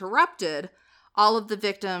been interrupted, all of the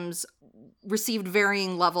victims received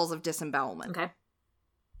varying levels of disembowelment. Okay.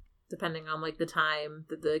 Depending on like the time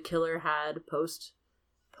that the killer had post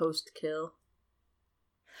kill.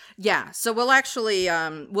 Yeah, so we'll actually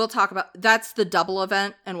we'll talk about that's the double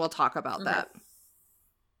event, and we'll talk about that.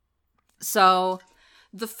 So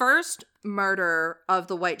the first murder of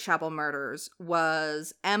the Whitechapel murders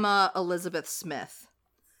was Emma Elizabeth Smith,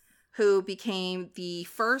 who became the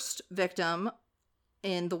first victim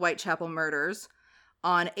in the Whitechapel murders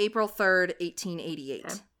on April 3rd, 1888.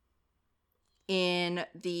 Okay. In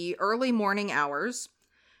the early morning hours,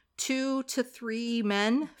 2 to 3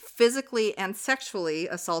 men physically and sexually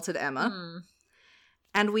assaulted Emma.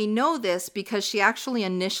 And we know this because she actually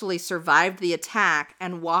initially survived the attack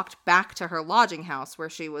and walked back to her lodging house where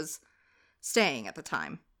she was staying at the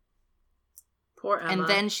time. Poor Emma. And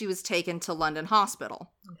then she was taken to London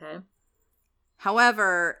Hospital. Okay.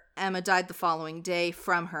 However, Emma died the following day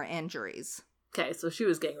from her injuries. Okay, so she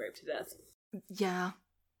was gang raped to death. Yeah.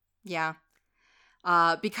 Yeah.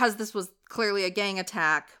 Because this was clearly a gang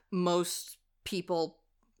attack, most people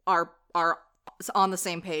are on the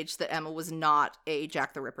same page that Emma was not a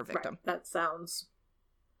Jack the Ripper victim. Right. That sounds...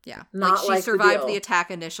 Yeah. Not like she survived the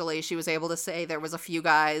attack initially. She was able to say there was a few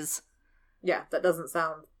guys. Yeah, that doesn't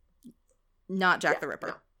sound... Not Jack the Ripper.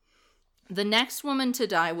 No. The next woman to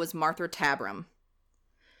die was Martha Tabram.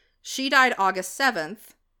 She died August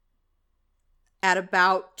 7th at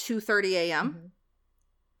about 2:30 a.m.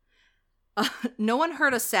 No one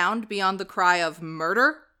heard a sound beyond the cry of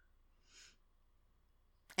murder.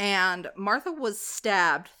 And Martha was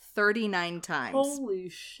stabbed 39 times. Holy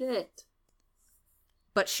shit.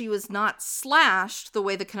 But she was not slashed the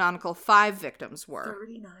way the canonical 5 victims were.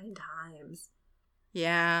 39 times.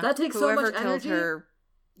 Yeah. That takes so much energy. Her,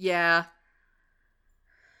 yeah.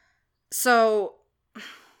 So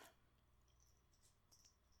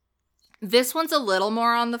this one's a little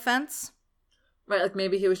more on the fence. Right, like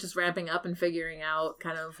maybe he was just ramping up and figuring out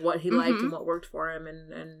kind of what he liked and what worked for him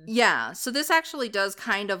and Yeah, so this actually does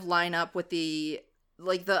kind of line up with the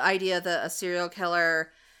idea that a serial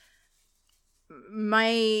killer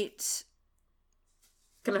might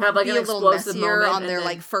kind of have like be an explosive moment on their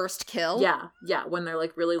like first kill. Yeah, when they're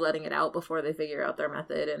like really letting it out before they figure out their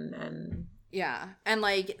method and yeah, and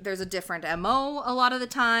like there's a different MO a lot of the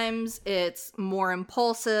times. It's more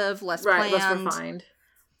impulsive, less planned, less refined.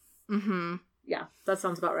 Yeah, that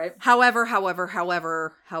sounds about right. However,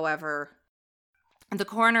 the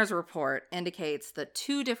coroner's report indicates that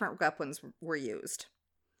 2 different weapons were used.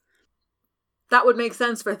 That would make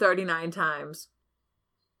sense for 39 times.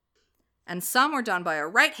 And some were done by a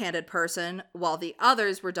right-handed person, while the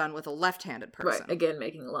others were done with a left-handed person. Right, again,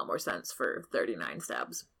 making a lot more sense for 39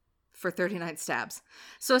 stabs.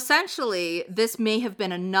 So essentially, this may have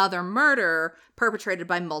been another murder perpetrated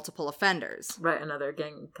by multiple offenders. Right, another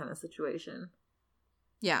gang kind of situation.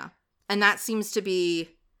 Yeah. And that seems to be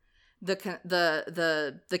the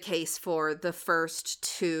case for the first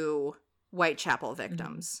 2 Whitechapel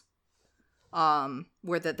victims.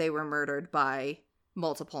 Where that they were murdered by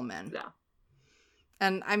multiple men. Yeah.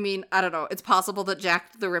 And I mean, I don't know. It's possible that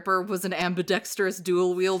Jack the Ripper was an ambidextrous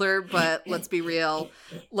dual wielder, but let's be real.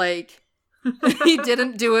 Like, he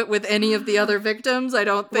didn't do it with any of the other victims. I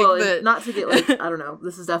don't think that... Not to get, like, I don't know.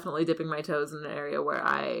 This is definitely dipping my toes in an area where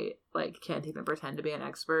I, like, can't even pretend to be an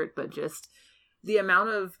expert, but just the amount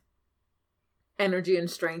of energy and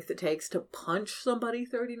strength it takes to punch somebody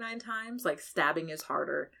 39 times, like, stabbing is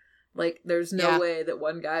harder. Like, there's no way that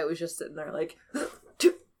one guy was just sitting there like,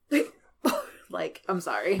 2, 3, 4. Like, I'm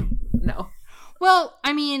sorry. No. Well,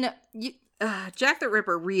 I mean, Jack the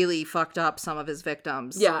Ripper really fucked up some of his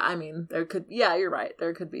victims. Yeah, I mean, you're right.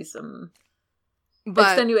 There could be some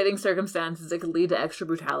extenuating circumstances that could lead to extra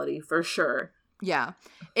brutality, for sure. Yeah.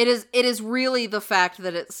 It is really the fact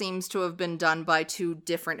that it seems to have been done by 2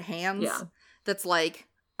 different hands. Yeah. That's like,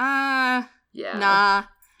 yeah. Nah.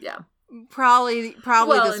 Yeah. Probably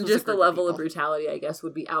well, this and was just the level of brutality, I guess,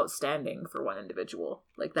 would be outstanding for one individual.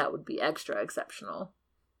 Like, that would be extra exceptional.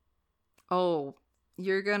 Oh,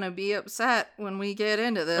 you're gonna be upset when we get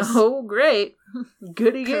into this. Oh, great.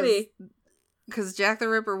 Goody. Because Jack the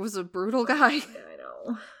Ripper was a brutal guy. Yeah, I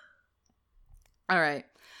know. All right.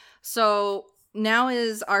 So, now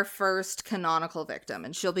is our first canonical victim,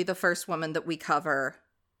 and she'll be the first woman that we cover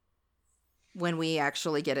when we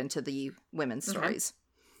actually get into the women's stories.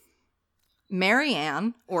 Mary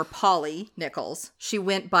Ann, or Polly Nichols. She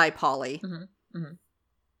went by Polly,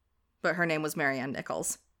 but her name was Mary Ann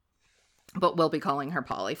Nichols. But we'll be calling her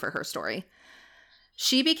Polly for her story.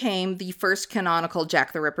 She became the first canonical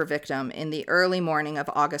Jack the Ripper victim in the early morning of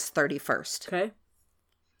August 31st. Okay.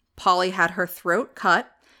 Polly had her throat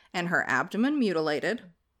cut and her abdomen mutilated.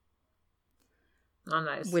 Oh,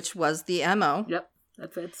 nice. Which was the MO. Yep,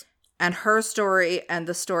 that fits. And her story and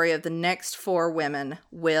the story of the next 4 women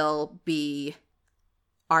will be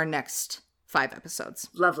our next 5 episodes.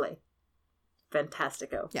 Lovely.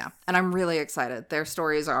 Fantastico. Yeah, and I'm really excited. Their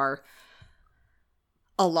stories are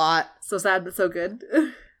a lot. So sad, but so good.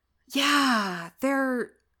 Yeah, there's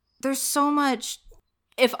so much.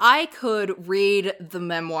 If I could read the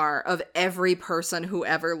memoir of every person who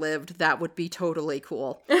ever lived, that would be totally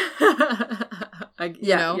cool. I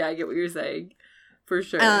get what you're saying. For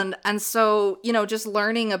sure. And so, just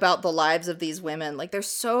learning about the lives of these women, like, they're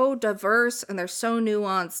so diverse and they're so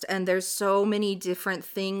nuanced, and there's so many different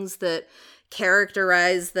things that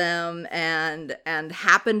characterize them and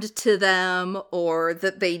happened to them or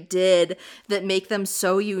that they did that make them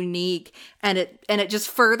so unique, and it just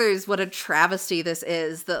furthers what a travesty this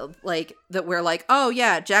is, that we're like, oh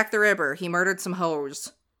yeah, Jack the Ripper, he murdered some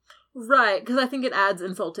hoes. Right, because I think it adds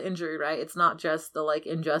insult to injury, right? It's not just the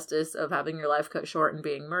injustice of having your life cut short and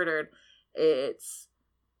being murdered. It's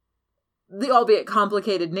the albeit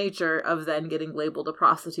complicated nature of then getting labeled a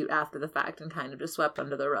prostitute after the fact and kind of just swept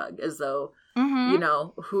under the rug, as though,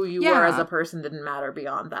 who you were as a person didn't matter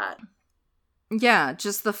beyond that. Yeah,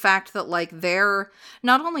 just the fact that,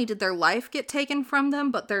 not only did their life get taken from them,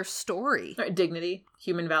 but their story. Dignity,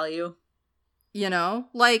 human value.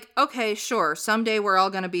 Okay, sure, someday we're all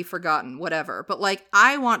going to be forgotten, whatever. But,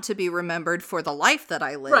 I want to be remembered for the life that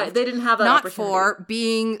I lived. Right, they didn't have that not opportunity. Not for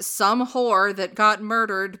being some whore that got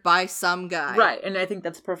murdered by some guy. Right, and I think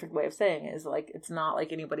that's a perfect way of saying it, is, it's not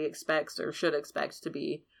like anybody expects or should expect to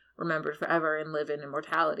be remembered forever and live in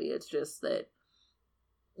immortality. It's just that,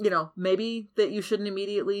 maybe that you shouldn't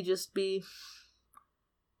immediately just be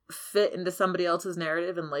fit into somebody else's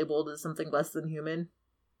narrative and labeled as something less than human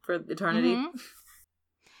for eternity. Mm-hmm.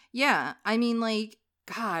 Yeah, I mean,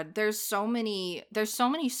 God, there's so many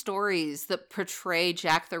stories that portray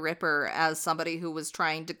Jack the Ripper as somebody who was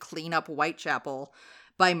trying to clean up Whitechapel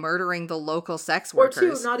by murdering the local sex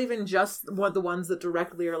workers. Or not even just the ones that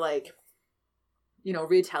directly are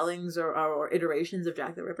retellings or iterations of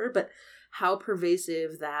Jack the Ripper, but how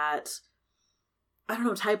pervasive that,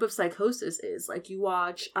 type of psychosis is. You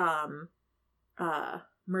watch,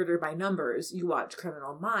 Murder by Numbers, you watch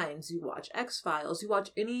Criminal Minds, you watch X-Files, you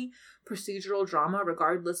watch any procedural drama,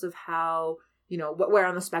 regardless of how, where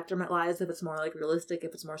on the spectrum it lies, if it's more realistic,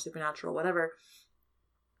 if it's more supernatural, whatever.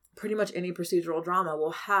 Pretty much any procedural drama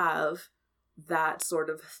will have that sort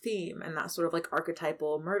of theme and that sort of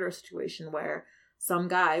archetypal murder situation where some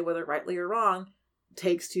guy, whether rightly or wrong,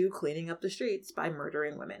 takes to cleaning up the streets by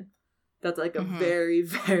murdering women. That's a very,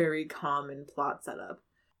 very common plot setup.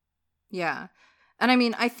 Yeah. And I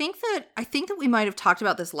mean, I think that we might have talked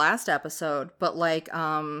about this last episode, but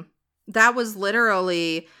that was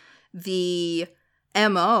literally the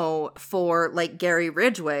MO for Gary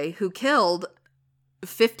Ridgway, who killed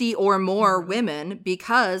 50 or more women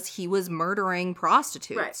because he was murdering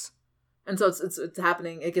prostitutes. Right. And so it's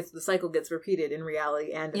happening. The cycle gets repeated in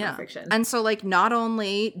reality and in fiction. And so not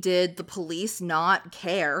only did the police not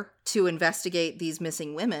care to investigate these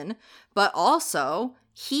missing women, but also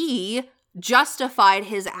he justified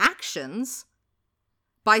his actions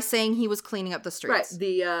by saying he was cleaning up the streets.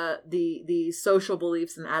 Right. The social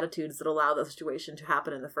beliefs and attitudes that allow the situation to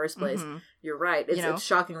happen in the first place. Mm-hmm. You're right. It's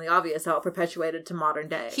shockingly obvious how it perpetuated to modern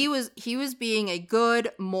day. He was being a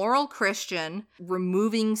good moral Christian,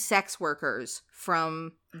 removing sex workers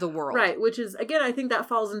from the world. Right. Which is, again, I think that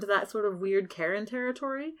falls into that sort of weird Karen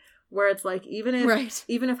territory, where it's even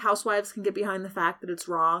if housewives can get behind the fact that it's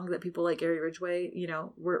wrong that people like Gary Ridgway,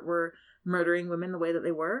 were murdering women the way that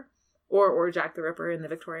they were, or Jack the Ripper in the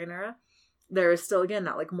Victorian era, there is still, again,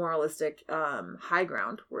 that moralistic high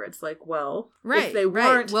ground where it's if they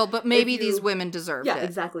weren't, well, but maybe these women deserved it. Yeah,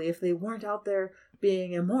 exactly. If they weren't out there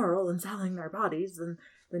being immoral and selling their bodies, then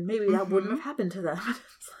maybe that wouldn't have happened to them.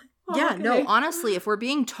 Yeah, okay. No, honestly, if we're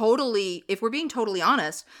being totally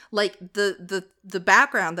honest, the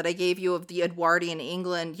background that I gave you of the Edwardian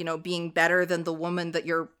England, being better than the woman that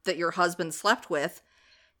your husband slept with,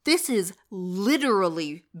 this is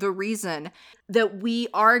literally the reason that we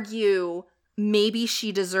argue maybe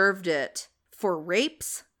she deserved it for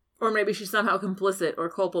rapes Or maybe she's somehow complicit or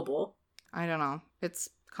culpable. I don't know. It's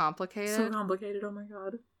complicated. So complicated, oh my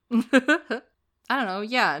god. I don't know.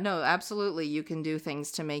 Yeah, no, absolutely. You can do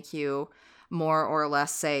things to make you more or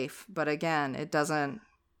less safe. But again, it doesn't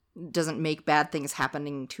make bad things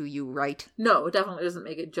happening to you, right? No, it definitely doesn't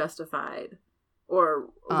make it justified or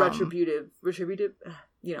retributive.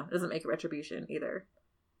 You know, it doesn't make it retribution either.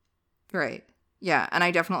 Right. Yeah, and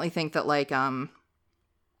I definitely think that, like,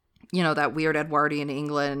 you know, that weird Edwardian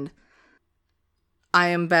England, I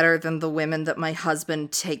am better than the women that my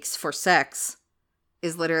husband takes for sex,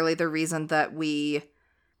 is literally the reason that we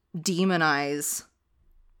demonize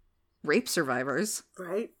rape survivors.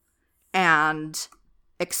 Right. And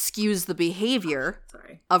excuse the behavior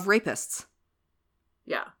of rapists.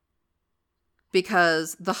 Yeah.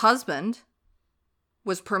 Because the husband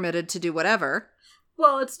was permitted to do whatever.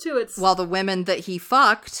 Well, it's while the women that he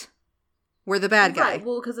fucked were the bad guy. Right.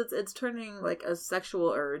 Well, because it's turning like a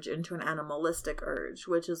sexual urge into an animalistic urge,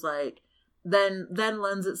 which is like then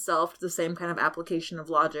lends itself to the same kind of application of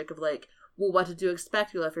logic of like, well, what did you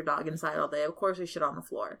expect? You left your dog inside all day. Of course, you shit on the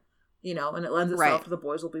floor, you know. And it lends itself to the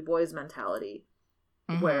boys will be boys mentality,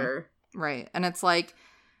 where right. And it's like,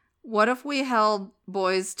 what if we held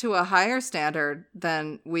boys to a higher standard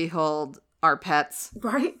than we hold our pets?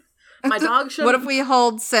 Right. My dog shouldn't. What if we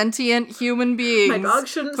hold sentient human beings my dog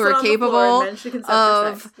shouldn't who are capable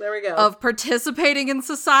there we go. of participating in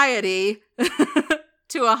society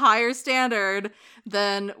to a higher standard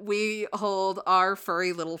than we hold our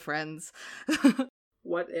furry little friends?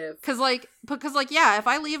 What if? Because yeah, if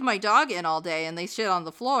I leave my dog in all day and they shit on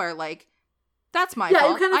the floor, like, that's my fault. Yeah,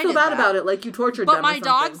 you kind of feel bad about it, like you tortured them. But my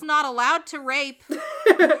dog's not allowed to rape.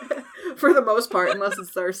 For the most part, unless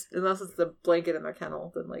it's the blanket in their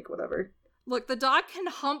kennel, then like whatever. Look, the dog can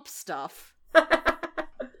hump stuff.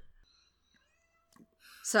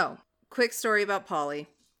 So, quick story about Polly.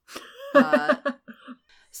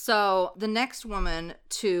 So, the next woman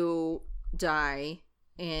to die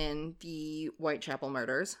in the Whitechapel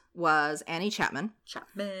murders was Annie Chapman.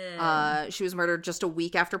 She was murdered just a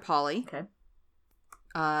week after Polly. Okay.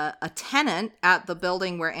 A tenant at the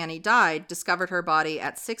building where Annie died discovered her body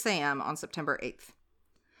at 6 a.m. on September 8th.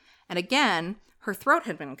 And again, her throat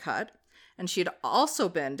had been cut, and she had also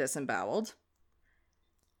been disemboweled,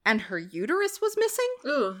 and her uterus was missing?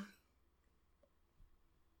 Ooh.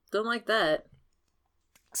 Don't like that.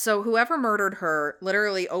 So whoever murdered her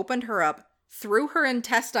literally opened her up, threw her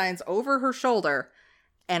intestines over her shoulder,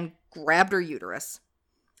 and grabbed her uterus.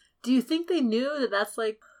 Do you think they knew that that's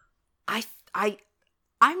like...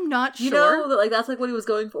 I'm not sure. You know, that, like, that's, like, what he was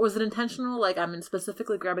going for? Was it intentional? Like, I'm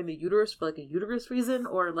specifically grabbing the uterus for, like, a uterus reason?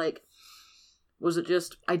 Or, like, was it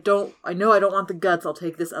just, I know I don't want the guts, I'll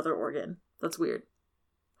take this other organ? That's weird.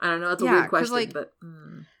 I don't know, that's a weird question, like, but...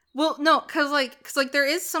 Well, no, because there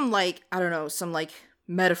is some, like, I don't know, some, like,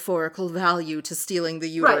 metaphorical value to stealing the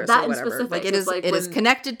uterus or whatever. Like, it is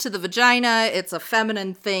connected to the vagina, it's a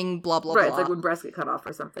feminine thing, blah, blah, blah. Right, it's like when breasts get cut off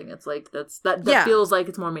or something. It's like, that feels like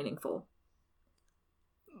it's more meaningful.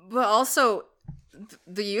 But also,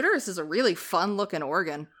 the uterus is a really fun-looking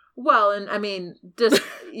organ. Well, and I mean, just,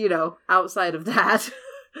 you know, outside of that,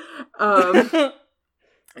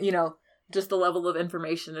 you know, just the level of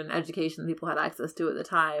information and education people had access to at the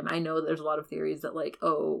time. I know there's a lot of theories that, like,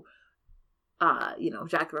 you know,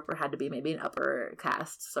 Jack the Ripper had to be maybe an upper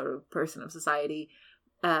caste sort of person of society.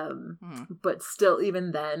 But still,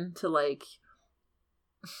 even then, to, like...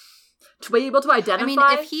 to be able to identify. I mean,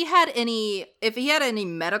 if he had any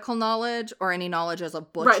medical knowledge or any knowledge as a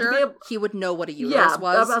butcher, he would know what a uterus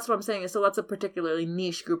was. That's what I'm saying. So that's a particularly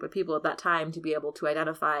niche group of people at that time to be able to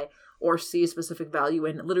identify or see specific value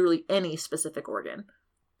in literally any specific organ.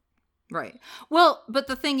 Right. Well, but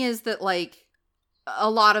the thing is that, like, a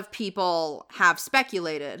lot of people have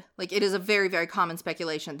speculated, like, it is a very, very common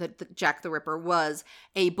speculation that Jack the Ripper was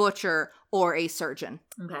a butcher or a surgeon.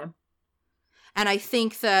 Okay. And I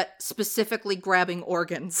think that specifically grabbing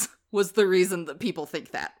organs was the reason that people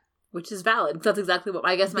think that. Which is valid. That's exactly what,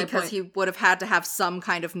 I guess, my point. Because he would have had to have some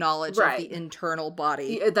kind of knowledge of the internal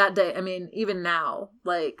body. That day, I mean, even now,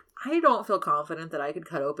 like, I don't feel confident that I could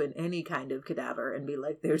cut open any kind of cadaver and be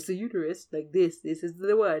like, there's the uterus, like this is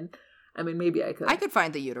the one. I mean, maybe I could. I could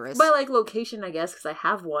find the uterus. By, like, location, I guess, because I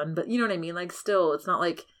have one, but you know what I mean? Like, still, it's not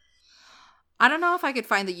like... I don't know if I could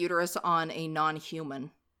find the uterus on a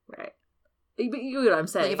non-human. Right. But you know what I'm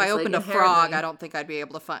saying. Like, if I opened a frog, I don't think I'd be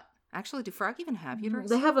able to find... Actually, do frog even have uterus?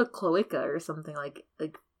 They have a cloaca or something, like...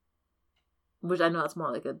 Which I know that's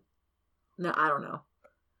more like a... No, I don't know.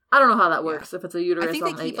 I don't know how that works, if it's a uterus. I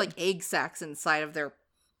think they keep, like, egg sacs inside of their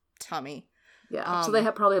tummy. Yeah, so they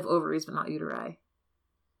probably have ovaries, but not uteri.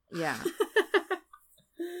 Yeah.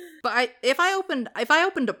 But if I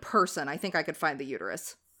opened a person, I think I could find the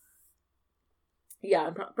uterus.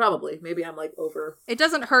 Yeah, probably. Maybe I'm like over. It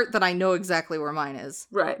doesn't hurt that I know exactly where mine is.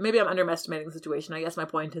 Right. Maybe I'm underestimating the situation. I guess my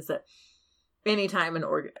point is that anytime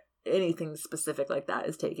anything specific like that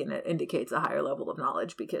is taken, it indicates a higher level of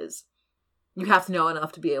knowledge because you have to know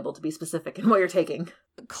enough to be able to be specific in what you're taking.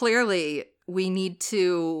 Clearly, we need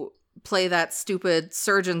to play that stupid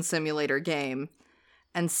surgeon simulator game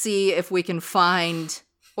and see if we can find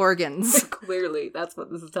organs. Clearly, that's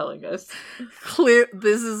what this is telling us.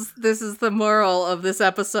 This is the moral of this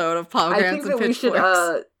episode of Pomegranates and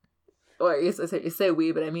Pitchforks. Or I say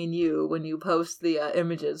we, but I mean you, when you post the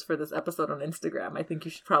images for this episode on Instagram, I think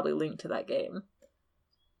you should probably link to that game.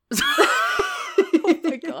 Oh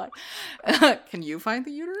my god. Can you find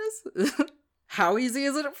the uterus? How easy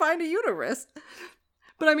is it to find a uterus?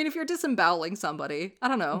 But I mean, if you're disemboweling somebody, I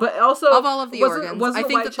don't know. But also, of all of the organs, I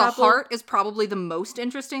think that the heart is probably the most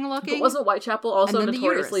interesting looking. But wasn't Whitechapel also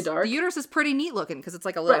notoriously dark? The uterus is pretty neat looking because it's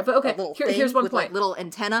like a little, right, but okay. A little thing here's one with point. Like little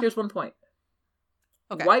antenna. Here's one point.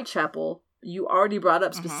 Okay. Whitechapel, you already brought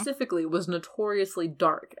up specifically, was notoriously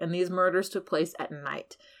dark, and these murders took place at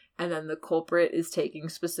night. And then the culprit is taking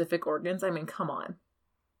specific organs. I mean, come on.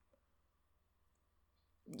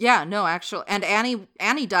 Yeah, no, actually, and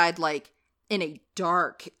Annie died like in a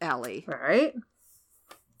dark alley. Right?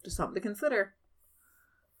 Just something to consider.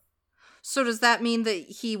 So does that mean that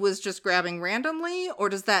he was just grabbing randomly, or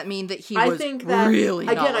does that mean that he was really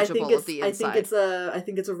knowledgeable of the inside? I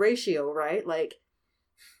think it's a ratio, right? Like,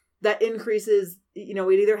 that increases, it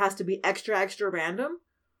either has to be extra random,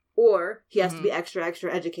 or he has to be extra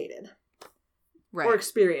educated. Right. Or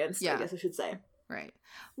experienced, I guess I should say. Right.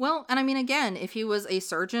 Well, and I mean, again, if he was a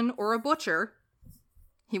surgeon or a butcher,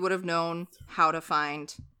 he would have known how to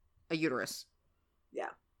find a uterus. Yeah.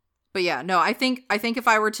 But yeah, no, I think if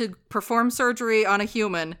I were to perform surgery on a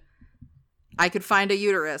human, I could find a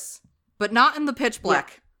uterus, but not in the pitch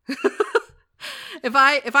black. Yeah. If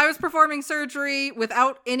I was performing surgery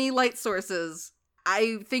without any light sources,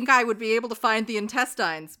 I think I would be able to find the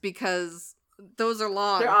intestines because those are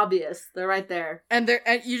long. They're obvious. They're right there. And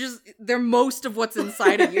they're most of what's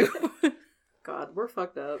inside of you. God, we're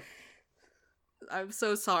fucked up. I'm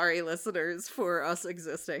so sorry, listeners, for us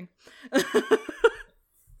existing.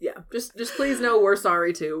 Yeah, just please know we're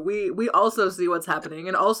sorry too. We also see what's happening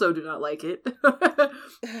and also do not like it.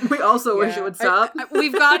 We also wish it would stop.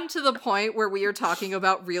 We've gotten to the point where we are talking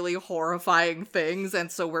about really horrifying things,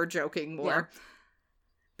 and so we're joking more. Yeah.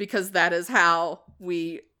 Because that is how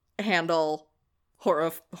we handle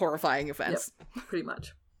horrifying events. Yep, pretty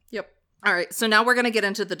much. Yep. All right, so now we're going to get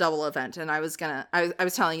into the double event, and I was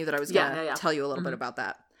telling you that I was going to tell you a little bit about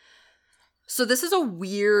that. So this is a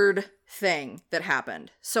weird thing that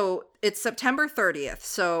happened. So it's September 30th,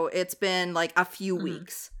 so it's been like a few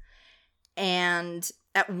weeks. And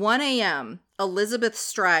at 1 a.m., Elizabeth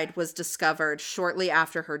Stride was discovered shortly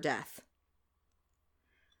after her death.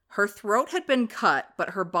 Her throat had been cut, but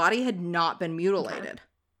her body had not been mutilated. Okay.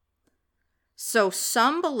 So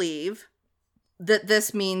some believe that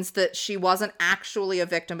this means that she wasn't actually a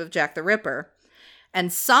victim of Jack the Ripper.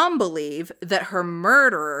 And some believe that her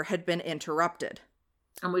murderer had been interrupted.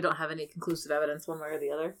 And we don't have any conclusive evidence one way or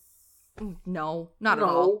the other? No, not at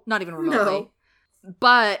all. Not even remotely. No.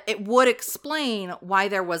 But it would explain why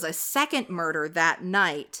there was a second murder that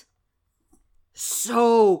night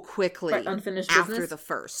so quickly unfinished after business? The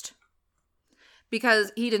first.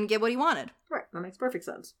 Because he didn't get what he wanted. Right, that makes perfect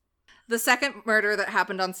sense. The second murder that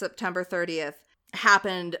happened on September 30th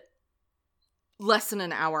happened less than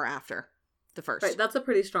an hour after the first. Right, that's a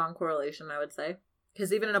pretty strong correlation, I would say.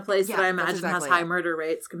 Because even in a place that I imagine has high murder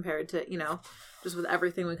rates compared to, just with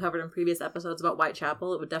everything we covered in previous episodes about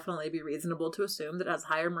Whitechapel, it would definitely be reasonable to assume that it has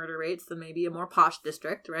higher murder rates than maybe a more posh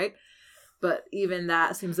district, right? But even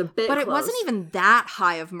that seems a bit But close. It wasn't even that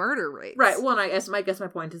high of murder rates. Right, well, and I guess my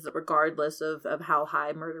point is that regardless of how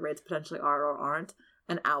high murder rates potentially are or aren't,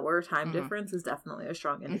 an hour time difference is definitely a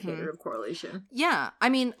strong indicator of correlation. Yeah, I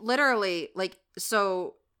mean, literally,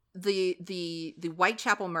 so the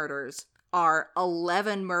Whitechapel murders are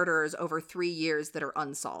 11 murders over 3 years that are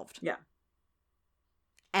unsolved. Yeah.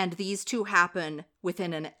 And these two happen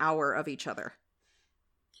within an hour of each other.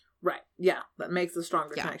 Right. Yeah, that makes a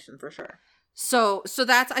stronger connection for sure. So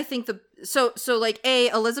that's, I think,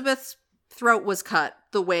 Elizabeth's throat was cut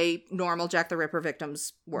the way normal Jack the Ripper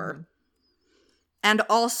victims were. Mm-hmm. And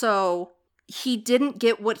also, he didn't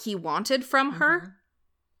get what he wanted from her.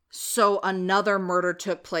 So another murder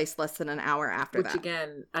took place less than an hour after that. Which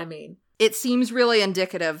again, I mean, it seems really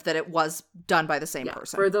indicative that it was done by the same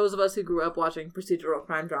person. For those of us who grew up watching procedural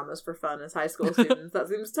crime dramas for fun as high school students, that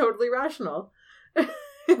seems totally rational.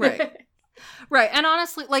 Right. Right. And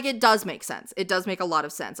honestly, like, it does make sense. It does make a lot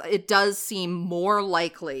of sense. It does seem more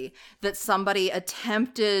likely that somebody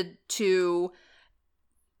attempted to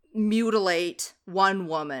mutilate one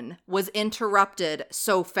woman, was interrupted,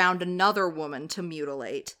 so found another woman to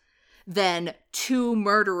mutilate, than two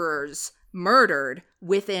murderers murdered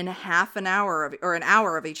within half an hour of, or an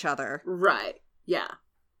hour of each other. Right. Yeah.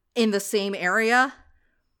 In the same area.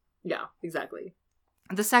 Yeah, exactly.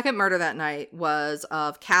 The second murder that night was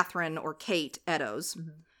of Catherine, or Kate, Eddowes.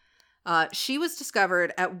 She was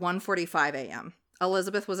discovered at 1:45 a.m.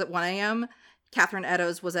 Elizabeth was at 1 a.m. Catherine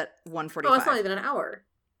Eddowes was at 1:45. Oh, it's not even an hour.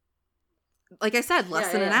 Like I said,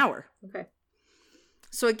 less than an hour. Okay.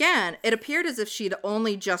 So again, it appeared as if she'd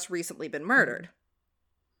only just recently been murdered.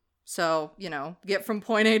 So, you know, get from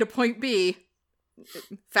point A to point B,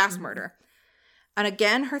 fast murder. And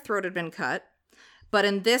again, her throat had been cut. But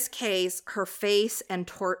in this case, her face and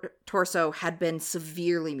torso had been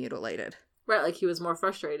severely mutilated. Right, like he was more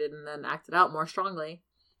frustrated and then acted out more strongly.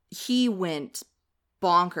 He went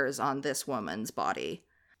bonkers on this woman's body.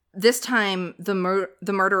 This time, the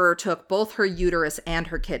murderer took both her uterus and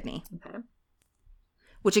her kidney. Okay.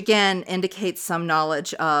 Which again indicates some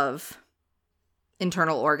knowledge of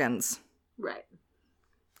internal organs. Right.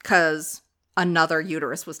 Because another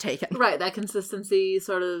uterus was taken. Right, that consistency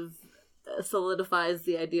sort of solidifies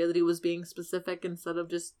the idea that he was being specific instead of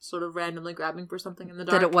just sort of randomly grabbing for something in the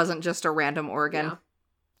dark. That it wasn't just a random organ.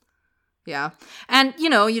 Yeah. And, you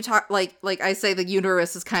know, you talk, like I say, the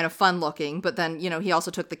uterus is kind of fun looking, but then, you know, he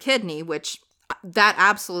also took the kidney, which that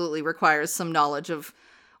absolutely requires some knowledge of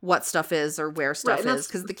what stuff is or where stuff is,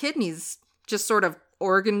 because the kidney's just sort of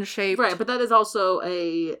organ shaped. Right, but that is also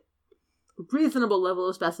a reasonable level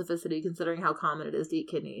of specificity considering how common it is to eat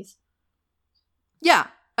kidneys. Yeah.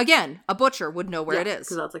 Again, a butcher would know where it is.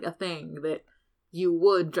 Because that's like a thing that you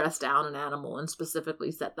would dress down an animal and specifically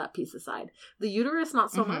set that piece aside. The uterus,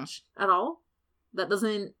 not so much at all. That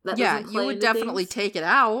doesn't play you would into definitely things. take it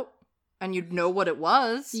out and you'd know what it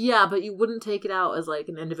was. Yeah, but you wouldn't take it out as like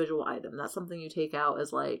an individual item. That's something you take out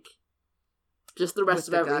as like just the rest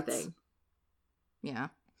With of the everything. guts. Yeah.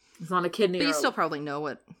 It's not a kidney. But you still probably know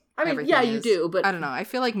what everything yeah, you is. do, but I don't know. I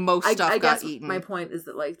feel like most stuff I got guess eaten. My point is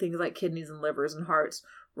that like things like kidneys and livers and hearts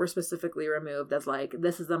were specifically removed as like,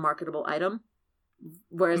 this is a marketable item.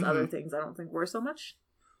 Whereas other things I don't think were so much.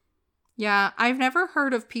 Yeah, I've never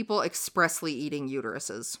heard of people expressly eating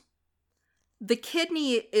uteruses. The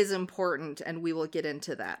kidney is important, and we will get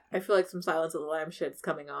into that. I feel like some Silence of the Lambs shit's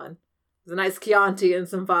coming on. There's a nice Chianti and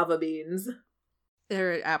some fava beans.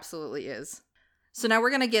 There absolutely is. So now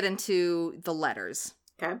we're going to get into the letters.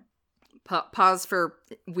 Okay. Pause for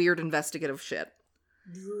weird investigative shit.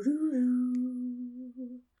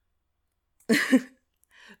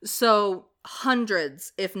 So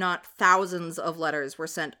hundreds, if not thousands, of letters were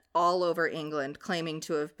sent all over England claiming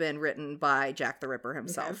to have been written by Jack the Ripper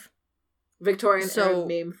himself. Okay. Victorian era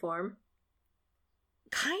name form.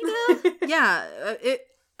 Kind of. Yeah.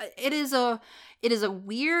 It is a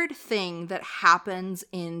weird thing that happens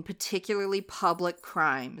in particularly public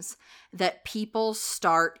crimes, that people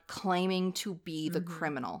start claiming to be the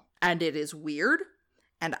criminal. And it is weird,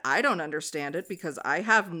 and I don't understand it because I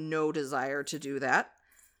have no desire to do that.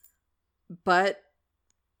 But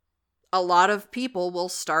a lot of people will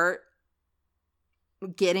start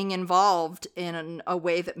getting involved in a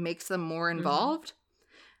way that makes them more involved.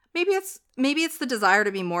 Maybe it's the desire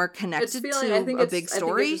to be more connected to a big story. I think it's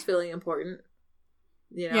just feeling important.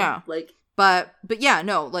 You know? Yeah. Like, but yeah,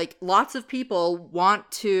 no, like lots of people want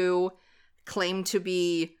to claim to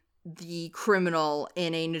be the criminal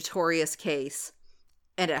in a notorious case,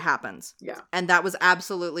 and it happens. Yeah. And that was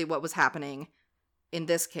absolutely what was happening in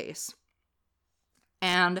this case.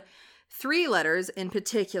 And 3 letters in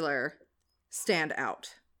particular stand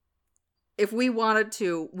out. If we wanted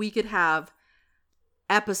to, we could have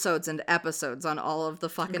episodes and episodes on all of the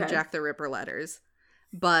fucking Jack the Ripper letters.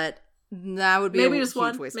 But that would be maybe a just huge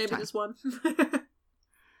one. waste Maybe of time. just one.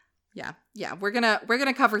 Yeah. We're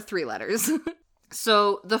gonna cover 3 letters.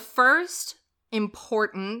 So the first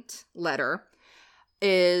important letter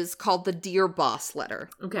is called the Dear Boss letter.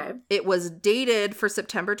 Okay. It was dated for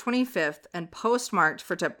September 25th and postmarked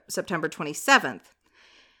for September 27th.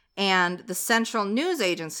 And the Central News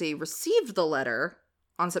Agency received the letter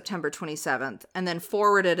on September 27th and then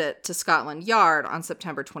forwarded it to Scotland Yard on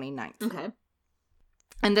September 29th. Okay.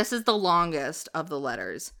 And this is the longest of the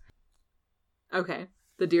letters. Okay.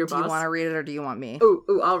 The Dear Boss. Do you want to read it or do you want me?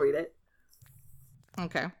 Ooh, I'll read it.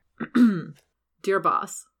 Okay. Dear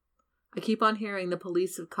Boss, I keep on hearing the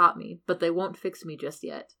police have caught me, but they won't fix me just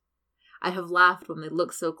yet. I have laughed when they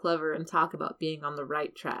look so clever and talk about being on the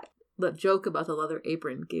right track. The joke about the leather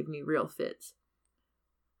apron gave me real fits.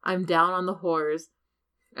 I'm down on the whores,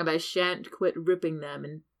 and I shan't quit ripping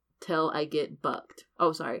them until I get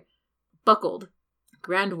buckled.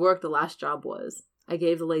 Grand work the last job was. I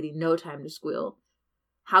gave the lady no time to squeal.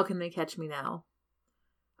 How can they catch me now?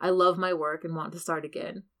 I love my work and want to start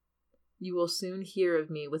again. You will soon hear of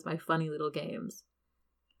me with my funny little games.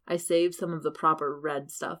 I saved some of the proper red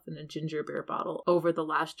stuff in a ginger beer bottle over the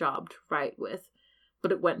last job to write with,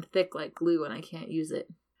 but it went thick like glue and I can't use it.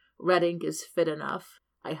 Red ink is fit enough,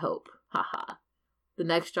 I hope. Haha. The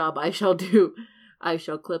next job I shall do, I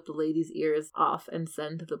shall clip the lady's ears off and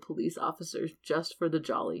send to the police officers just for the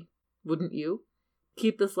jolly. Wouldn't you?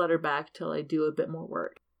 Keep this letter back till I do a bit more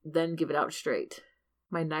work, then give it out straight.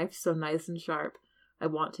 My knife's so nice and sharp, I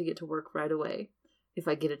want to get to work right away, if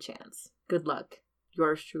I get a chance. Good luck.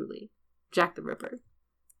 Yours truly, Jack the Ripper.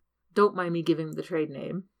 Don't mind me giving the trade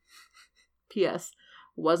name. P.S.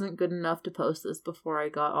 Wasn't good enough to post this before I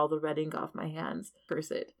got all the red ink off my hands.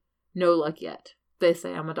 Curse it. No luck yet. They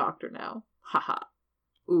say I'm a doctor now. Haha.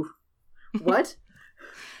 Ooh. What?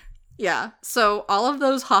 Yeah, so all of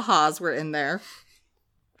those ha-has were in there.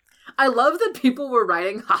 I love that people were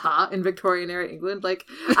writing haha in Victorian era England. Like,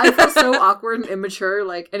 I feel so awkward and immature,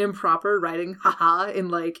 like, and improper writing haha in,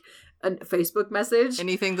 like, a Facebook message.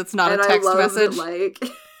 Anything that's not a text message.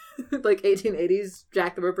 That, like 1880s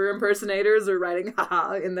Jack the Ripper impersonators are writing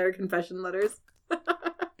haha in their confession letters.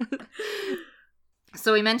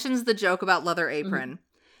 So he mentions the joke about leather apron.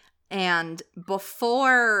 Mm-hmm. And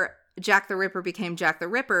before Jack the Ripper became Jack the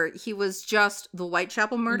Ripper, he was just the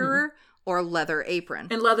Whitechapel murderer. Mm-hmm. Or leather apron.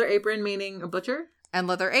 And leather apron meaning a butcher? And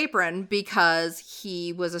leather apron because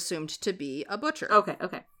he was assumed to be a butcher. Okay.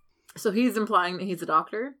 So he's implying that he's a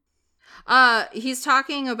doctor? He's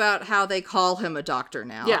talking about how they call him a doctor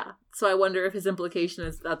now. Yeah. So I wonder if his implication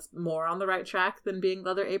is that's more on the right track than being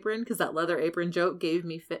leather apron, because that leather apron joke gave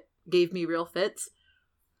me real fits.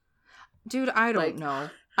 Dude, I don't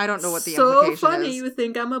know. I don't know what the implication is. So funny you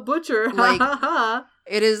think I'm a butcher. Like,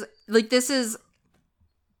 it is, like, this is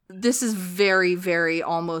very, very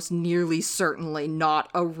almost nearly certainly not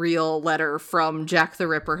a real letter from Jack the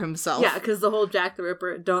Ripper himself. Yeah, because the whole Jack the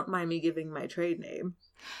Ripper, don't mind me giving my trade name.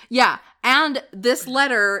 Yeah, and this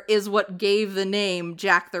letter is what gave the name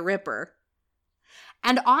Jack the Ripper.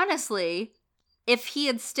 And honestly, if he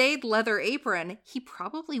had stayed leather apron, he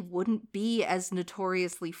probably wouldn't be as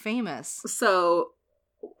notoriously famous. So,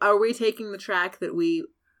 are we taking the track that we,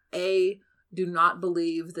 do not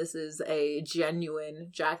believe this is a genuine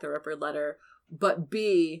Jack the Ripper letter, but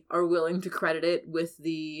B, are willing to credit it with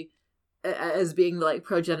as being the, like,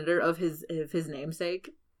 progenitor of his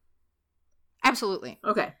namesake? Absolutely.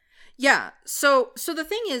 Okay. Yeah. So the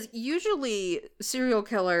thing is, usually serial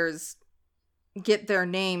killers get their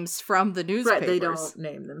names from the newspapers. Right, they don't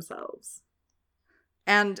name themselves.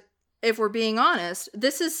 And if we're being honest,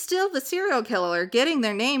 this is still the serial killer getting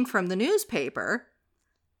their name from the newspaper.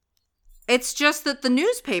 It's just that the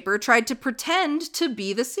newspaper tried to pretend to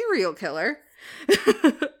be the serial killer.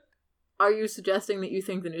 Are you suggesting that you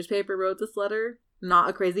think the newspaper wrote this letter?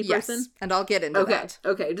 Not a crazy person? Yes, and I'll get into that.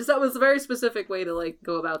 Okay, just that was a very specific way to, like,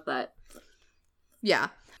 go about that. Yeah.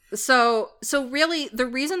 So really, the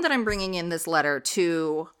reason that I'm bringing in this letter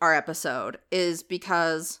to our episode is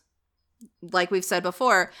because, like we've said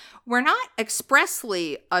before, we're not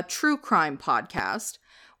expressly a true crime podcast.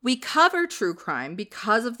 We cover true crime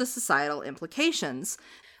because of the societal implications.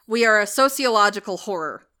 We are a sociological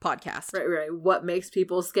horror podcast. Right. What makes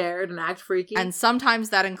people scared and act freaky? And sometimes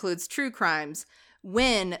that includes true crimes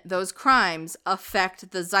when those crimes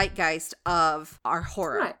affect the zeitgeist of our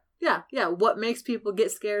horror. Right. Yeah. What makes people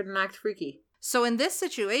get scared and act freaky? So in this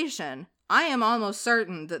situation, I am almost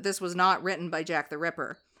certain that this was not written by Jack the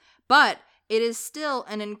Ripper. But it is still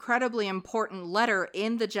an incredibly important letter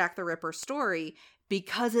in the Jack the Ripper story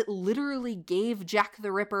because it literally gave Jack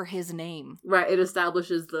the Ripper his name. Right, it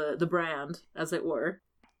establishes the brand, as it were.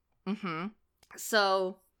 Mm-hmm.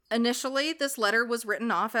 So, initially, this letter was written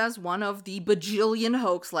off as one of the bajillion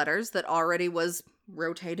hoax letters that already was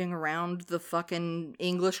rotating around the fucking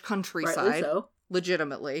English countryside. So.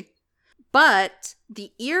 Legitimately. But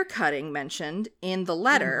the ear cutting mentioned in the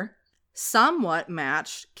letter somewhat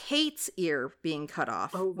matched Kate's ear being cut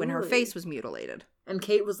off when her face was mutilated. And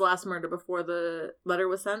Kate was the last murder before the letter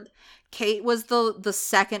was sent? Kate was the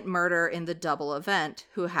second murder in the double event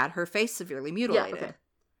who had her face severely mutilated. Yeah, okay.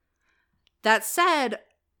 That said,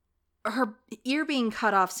 her ear being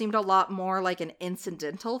cut off seemed a lot more like an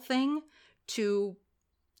incidental thing to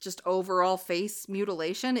just overall face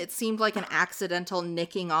mutilation. It seemed like an accidental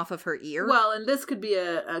nicking off of her ear. Well, and this could be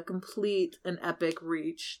a complete and epic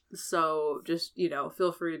reach. So just,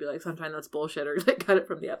 feel free to be like, sometime that's bullshit, or like cut it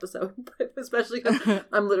from the episode. But especially because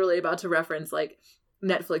I'm literally about to reference like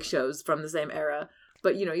Netflix shows from the same era.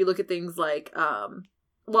 But, you look at things like,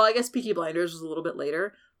 I guess Peaky Blinders was a little bit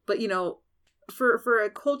later. But, for a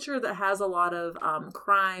culture that has a lot of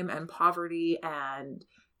crime and poverty and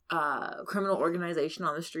criminal organization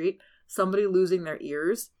on the street, somebody losing their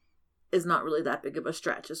ears is not really that big of a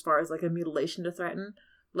stretch as far as like a mutilation to threaten.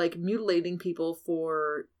 Like mutilating people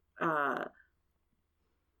for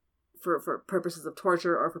purposes of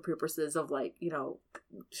torture or for purposes of like,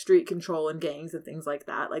 street control and gangs and things like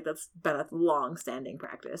that. Like that's been a long-standing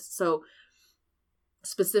practice. So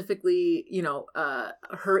specifically,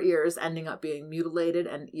 her ears ending up being mutilated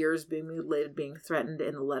and ears being mutilated being threatened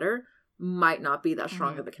in the letter might not be that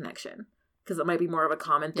strong of a connection, because it might be more of a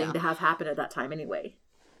common thing to have happen at that time anyway,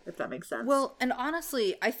 if that makes sense. Well, and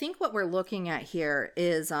honestly, I think what we're looking at here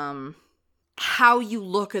is how you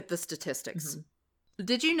look at the statistics. Mm-hmm.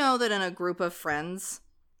 Did you know that in a group of friends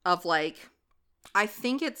of like, I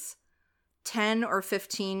think it's 10 or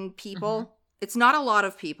 15 people, it's not a lot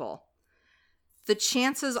of people, the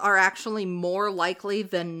chances are actually more likely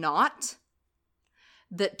than not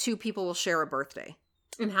that 2 people will share a birthday.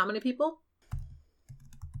 And how many people?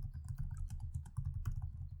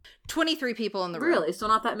 23 people in the room. Really? So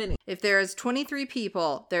not that many. If there's 23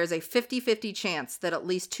 people, there's a 50-50 chance that at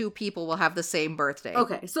least 2 people will have the same birthday.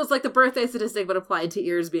 Okay, so it's like the birthday statistic but applied to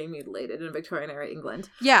ears being mutilated in Victorian era England.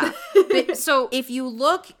 Yeah. So if you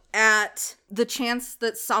look at the chance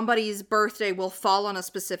that somebody's birthday will fall on a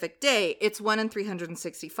specific day, it's 1 in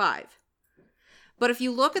 365. But if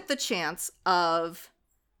you look at the chance of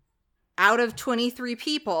out of 23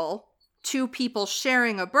 people, 2 people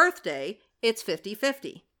sharing a birthday, it's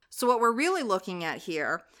 50-50. So what we're really looking at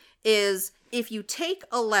here is if you take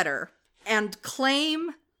a letter and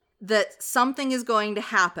claim that something is going to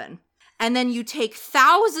happen, and then you take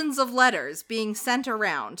thousands of letters being sent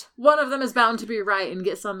around. One of them is bound to be right and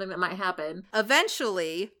get something that might happen.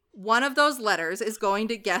 Eventually, one of those letters is going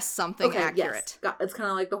to guess something accurate. Yes. It's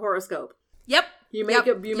kind of like the horoscope. Yep. You make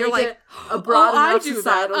it a broad enough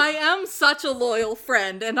societal. I am such a loyal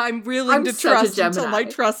friend, and I'm willing to trust until my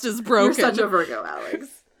trust is broken. You're such a Virgo,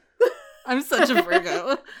 Alex. I'm such a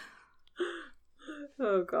Virgo.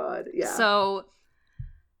 Oh, God. Yeah. So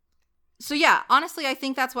yeah, honestly, I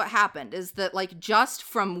think that's what happened, is that, like, just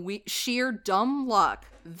from sheer dumb luck,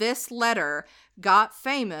 this letter got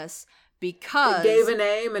famous because... It gave a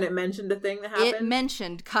name and it mentioned a thing that happened? It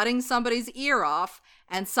mentioned cutting somebody's ear off,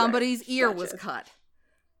 and somebody's ear was cut.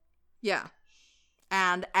 Yeah.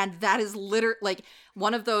 And that is literally, like,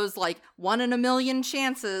 one of those, like, 1 in a million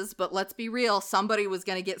chances, but let's be real, somebody was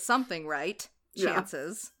going to get something right.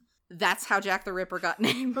 Chances. Yeah. That's how Jack the Ripper got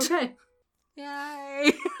named. Okay.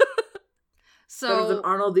 Yay. So, an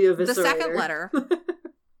Arnold the Eviscerator. The second letter,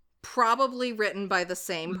 probably written by the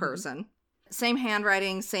same person, same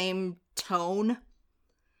handwriting, same tone,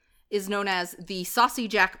 is known as the Saucy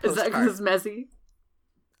Jack postcard. Is that because it's messy?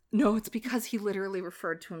 No, it's because he literally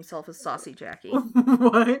referred to himself as Saucy Jackie.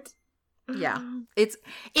 What? Yeah.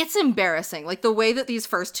 It's embarrassing. Like, the way that these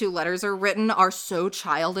first 2 letters are written are so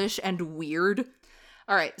childish and weird.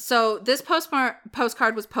 All right, so this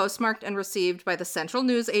postcard was postmarked and received by the Central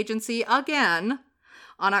News Agency again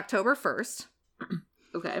on October 1st.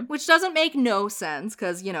 Okay. Which doesn't make no sense,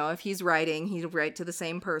 because, if he's writing, he'd write to the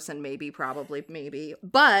same person, maybe, probably, maybe.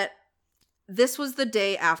 But this was the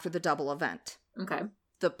day after the double event. Okay.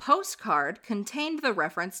 The postcard contained the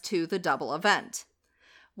reference to the double event,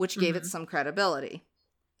 which gave it some credibility.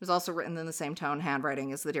 It was also written in the same tone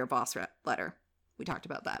handwriting as the Dear Boss letter. We talked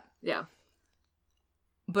about that. Yeah.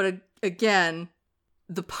 But again,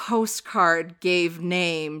 the postcard gave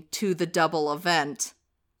name to the double event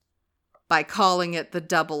by calling it the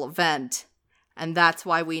double event. And that's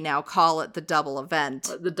why we now call it the double event.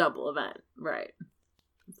 The double event, right.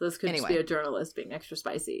 So this could just be a journalist being extra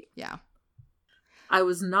spicy. Yeah. I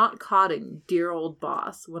was not codding dear old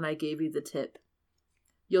boss when I gave you the tip.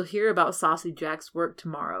 You'll hear about Saucy Jack's work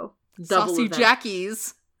tomorrow. Saucy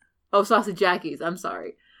Jackie's. Oh, Saucy Jackie's. I'm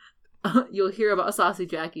sorry. You'll hear about Saucy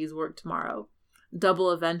Jackie's work tomorrow. Double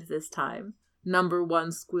event this time. Number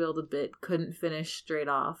 1 squealed a bit, couldn't finish straight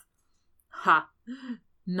off. Ha!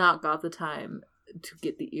 Not got the time to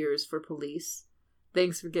get the ears for police.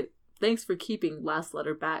 Thanks for keeping last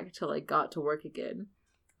letter back till I got to work again.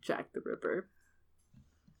 Jack the Ripper.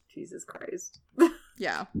 Jesus Christ.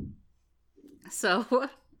 Yeah. So,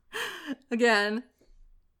 again,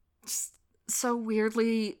 so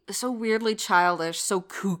weirdly childish, so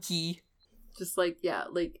kooky. Just like, yeah,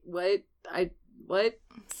 like, what?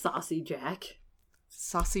 Saucy Jack.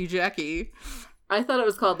 Saucy Jackie. I thought it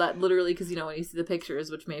was called that literally because, you know, when you see the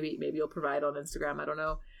pictures, which maybe you'll provide on Instagram, I don't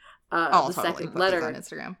know. I'll the totally second put letter on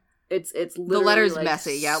Instagram. It's literally the letter's like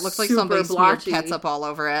messy. Yeah, it looks like somebody smeared ketchup all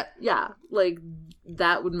over it. Yeah, like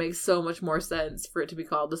that would make so much more sense for it to be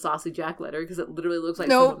called the Saucy Jack letter because it literally looks like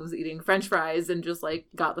someone was eating French fries and just like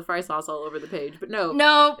got the fry sauce all over the page. But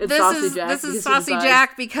no, it's this is Saucy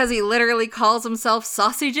Jack because he literally calls himself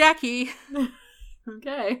Saucy Jackie.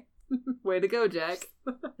 Okay, way to go, Jack.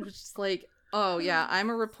 It's just like, oh yeah, I'm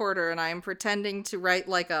a reporter and I'm pretending to write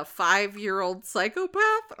like a 5-year-old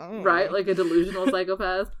psychopath. Oh. Right, like a delusional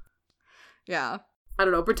psychopath. Yeah. I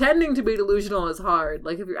don't know. Pretending to be delusional is hard.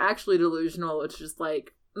 Like, if you're actually delusional, it's just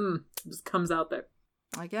like, just comes out there.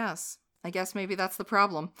 I guess maybe that's the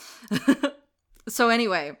problem. So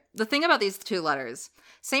anyway, the thing about these 2 letters,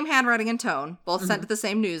 same handwriting and tone, both sent to the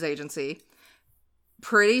same news agency,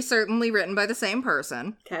 pretty certainly written by the same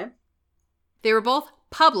person. Okay. They were both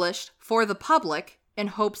published for the public in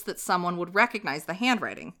hopes that someone would recognize the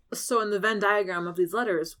handwriting. So in the Venn diagram of these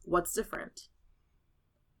letters, what's different?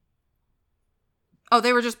 Oh,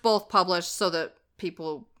 they were just both published so that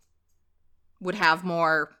people would have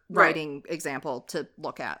more writing example to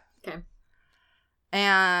look at. Okay.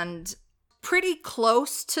 And pretty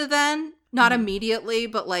close to then, not immediately,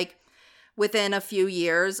 but like within a few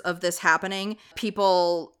years of this happening,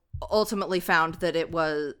 people ultimately found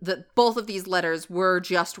that both of these letters were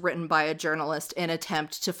just written by a journalist in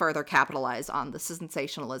attempt to further capitalize on the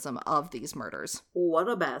sensationalism of these murders. What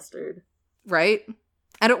a bastard. Right?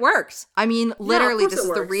 And it works. I mean, literally, this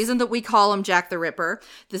is the reason that we call him Jack the Ripper.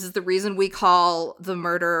 This is the reason we call the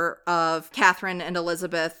murder of Catherine and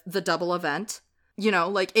Elizabeth the double event. You know,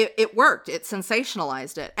 like, it worked. It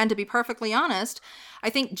sensationalized it. And to be perfectly honest,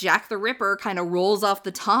 I think Jack the Ripper kind of rolls off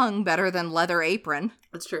the tongue better than Leather Apron.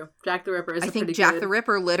 That's true. Jack the Ripper is I think Jack the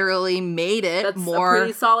Ripper literally made it more... That's a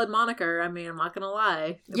pretty solid moniker. I mean, I'm not going to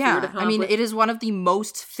lie. Yeah, I mean, it is one of the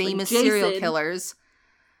most famous serial killers.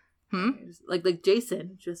 Like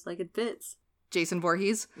Jason, just like it fits. Jason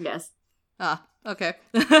Voorhees? Yes. Ah, okay.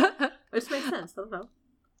 It just makes sense. I don't know.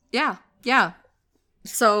 Yeah.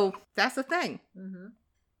 So, that's the thing. Mm-hmm.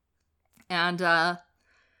 And,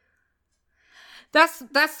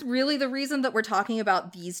 that's really the reason that we're talking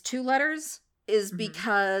about these 2 letters, is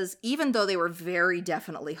because even though they were very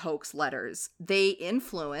definitely hoax letters, they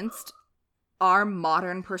influenced our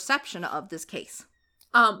modern perception of this case.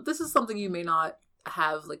 This is something you may not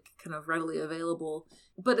have like kind of readily available,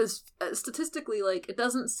 but as statistically, like, it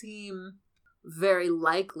doesn't seem very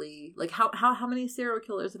likely. Like, how many serial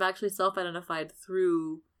killers have actually self-identified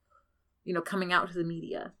through, you know, coming out to the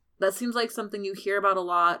media? That seems like something you hear about a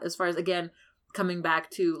lot, as far as, again, coming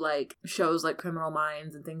back to like shows like Criminal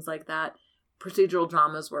Minds and things like that, procedural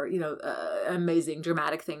dramas where, you know, amazing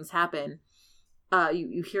dramatic things happen.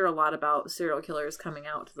 You hear a lot about serial killers coming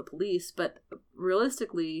out to the police, but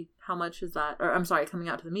realistically, how much is that? Or I'm sorry, coming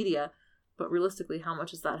out to the media, but realistically, how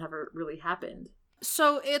much has that ever really happened?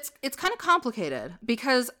 So it's kind of complicated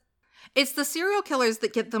because it's the serial killers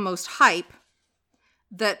that get the most hype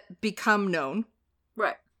that become known.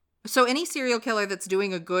 Right. So any serial killer that's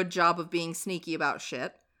doing a good job of being sneaky about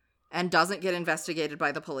shit and doesn't get investigated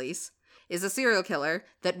by the police is a serial killer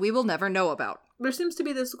that we will never know about. There seems to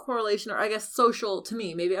be this correlation, or I guess social, to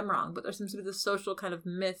me, maybe I'm wrong, but there seems to be this social kind of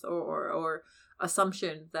myth or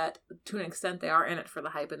assumption that to an extent they are in it for the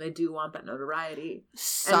hype and they do want that notoriety.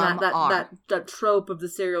 Some and are. That trope of the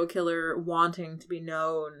serial killer wanting to be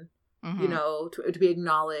known, you know, to be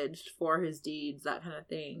acknowledged for his deeds, that kind of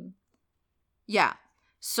thing. Yeah.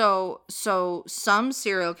 So some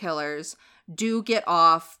serial killers do get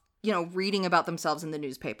off, you know, reading about themselves in the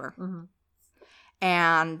newspaper. Mm-hmm.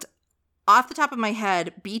 And off the top of my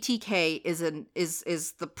head, BTK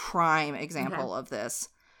is the prime example of this.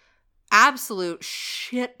 Absolute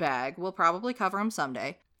shitbag. We'll probably cover him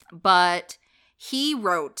someday. But he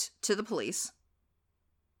wrote to the police.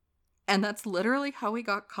 And that's literally how he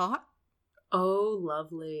got caught. Oh,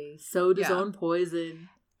 lovely. Sowed his own poison.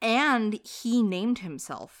 And he named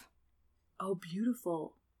himself. Oh,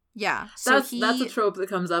 beautiful. Yeah. That's a trope that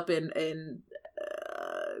comes up in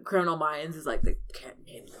Criminal Minds, is like, they can't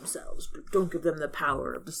name themselves, but don't give them the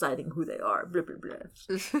power of deciding who they are. Blah, blah, blah.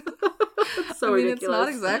 So I mean, ridiculous. It's not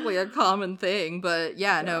exactly a common thing, but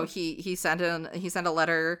no, he sent a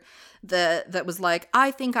letter that was like, I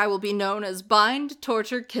think I will be known as Bind,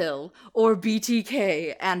 Torture, Kill, or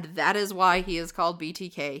BTK, and that is why he is called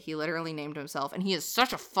BTK. He literally named himself, and he is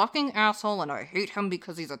such a fucking asshole, and I hate him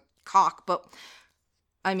because he's a cock, but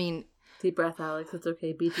I mean, Deep breath, Alex. It's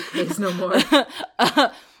okay. BTK is no more.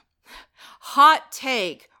 Hot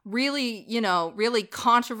take. Really, really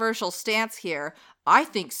controversial stance here. I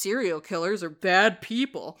think serial killers are bad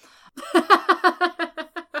people.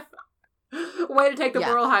 Way to take the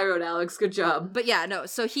moral high road, Alex. Good job. But yeah, no.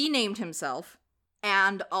 So he named himself.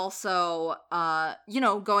 And also,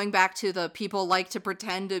 going back to the people like to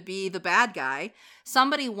pretend to be the bad guy,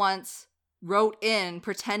 somebody once wrote in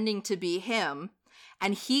pretending to be him,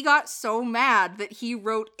 and he got so mad that he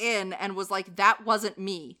wrote in and was like, that wasn't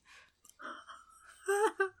me.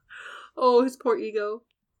 Oh, his poor ego.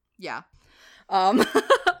 Yeah. But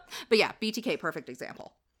yeah, BTK, perfect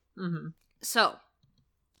example. Mm-hmm. So,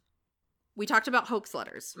 we talked about hoax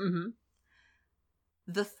letters. Mm-hmm.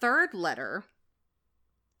 The third letter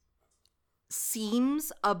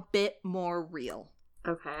seems a bit more real.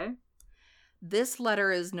 Okay. This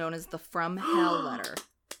letter is known as the From Hell letter.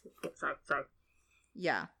 Sorry.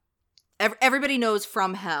 Yeah. Everybody knows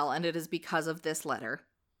From Hell, and it is because of this letter.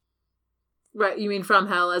 Right, you mean From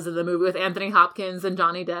Hell as in the movie with Anthony Hopkins and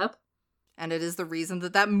Johnny Depp? And it is the reason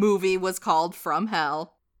that movie was called From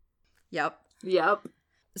Hell. Yep.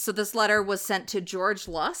 So this letter was sent to George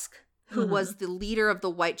Lusk, who was the leader of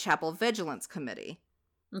the Whitechapel Vigilance Committee.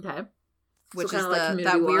 Okay. Which is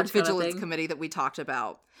that weird vigilance committee that we talked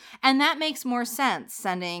about. And that makes more sense,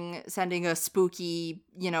 sending a spooky,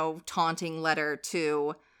 taunting letter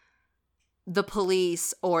to the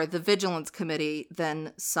police or the vigilance committee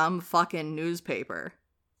than some fucking newspaper.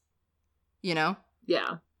 Yeah.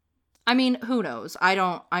 I mean, who knows?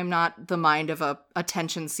 I'm not the mind of a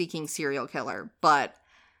attention-seeking serial killer, but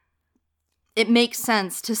it makes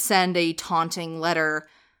sense to send a taunting letter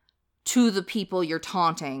to the people you're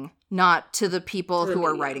taunting, not to the people who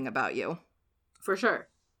are writing about you. For sure.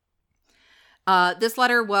 This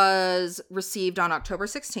letter was received on October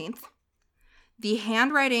 16th. The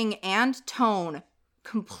handwriting and tone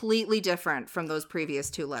completely different from those previous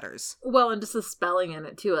two letters. Well, and just the spelling in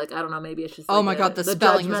it, too. Like, I don't know, maybe it's just oh my god, the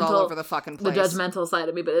spelling is all over the fucking place. The judgmental side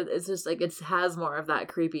of me, but it's just like, it has more of that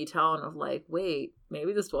creepy tone of like, wait,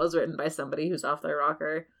 maybe this was written by somebody who's off their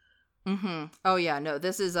rocker. Mm-hmm. Oh yeah, no,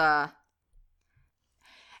 this is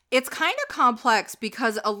it's kind of complex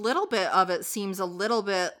because a little bit of it seems a little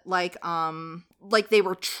bit like they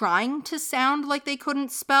were trying to sound like they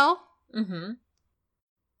couldn't spell. Mm-hmm.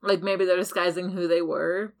 Like maybe they're disguising who they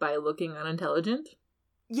were by looking unintelligent.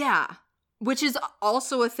 Yeah, which is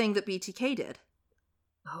also a thing that BTK did.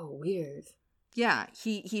 Oh, weird. Yeah,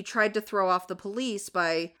 he tried to throw off the police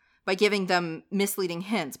by giving them misleading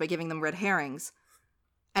hints, by giving them red herrings,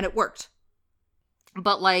 and it worked.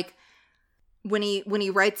 But like when he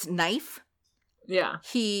writes knife, yeah,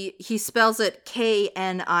 he spells it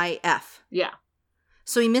KNIF. Yeah.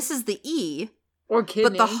 So he misses the E. Or kidney.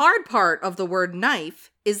 But the hard part of the word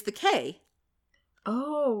knife is the K.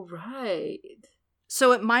 Oh, right.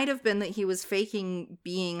 So it might have been that he was faking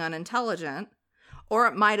being unintelligent, or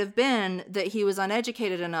it might have been that he was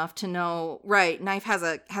uneducated enough to know, right, knife has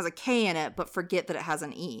a K in it, but forget that it has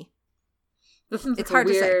an E. It's hard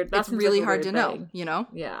to say. It's really hard to know,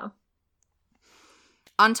 Yeah.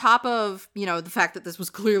 On top of, the fact that this was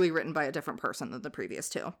clearly written by a different person than the previous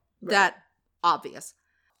two. Right. That obvious.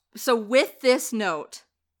 So with this note,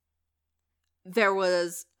 there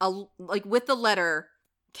was with the letter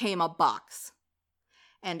came a box.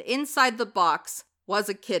 And inside the box was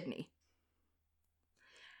a kidney.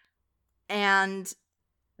 And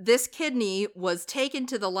this kidney was taken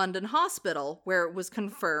to the London hospital where it was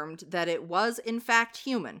confirmed that it was in fact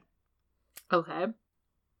human. Okay.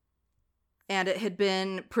 And it had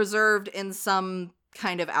been preserved in some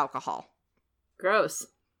kind of alcohol. Gross.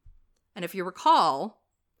 And if you recall,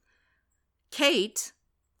 Kate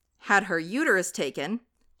had her uterus taken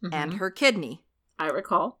and her kidney. I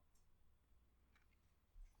recall.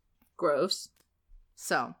 Gross.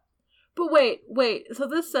 So. But wait. So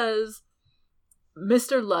this says,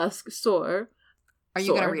 Mr. Lusk, Sore. Are you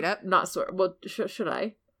going to read it? Not Sore. Well, should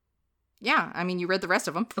I? Yeah, I mean, you read the rest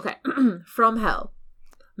of them. Okay. From Hell.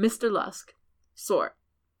 Mr. Lusk, Sore.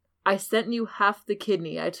 I sent you half the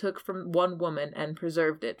kidney I took from one woman and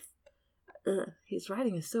preserved it. His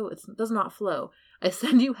writing is so, it does not flow. I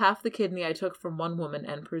send you half the kidney I took from one woman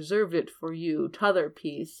and preserved it for you. T'other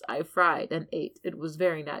piece I fried and ate. It was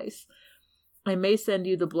very nice. I may send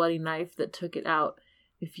you the bloody knife that took it out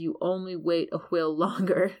if you only wait a while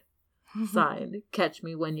longer. Signed, Catch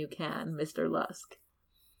Me When You Can, Mr. Lusk.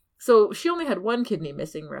 So she only had one kidney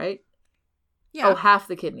missing, right? Yeah. Oh, half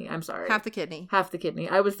the kidney. I'm sorry. Half the kidney. Half the kidney.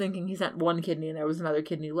 I was thinking he sent one kidney and there was another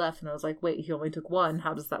kidney left, and I was like, wait, he only took one.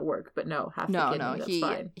 How does that work? But no, half the kidney. No, that's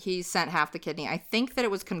fine. he sent half the kidney. I think that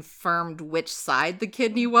it was confirmed which side the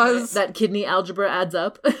kidney was. That kidney algebra adds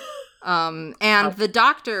up. And the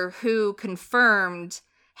doctor who confirmed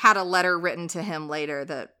had a letter written to him later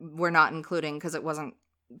that we're not including because it wasn't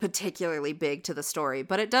particularly big to the story,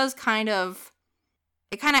 but it does kind of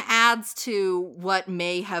adds to what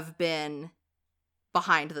may have been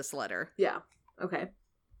behind this letter. Yeah. Okay.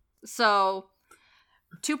 So,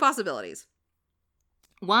 two possibilities.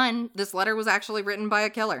 One, this letter was actually written by a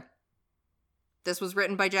killer. This was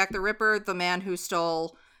written by Jack the Ripper, the man who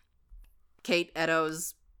stole Kate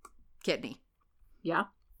Edo's kidney. Yeah.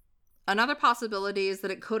 Another possibility is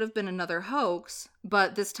that it could have been another hoax,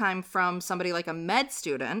 but this time from somebody like a med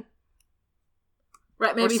student.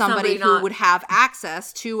 Right, maybe or somebody who would have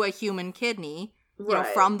access to a human kidney,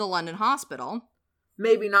 from the London hospital.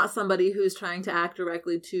 Maybe not somebody who's trying to act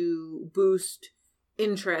directly to boost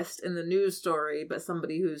interest in the news story, but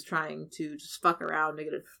somebody who's trying to just fuck around and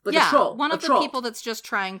get it. Like a troll. One of the people that's just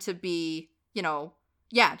trying to be,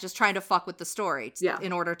 just trying to fuck with the story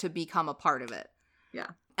in order to become a part of it. Yeah.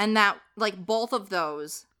 And that, both of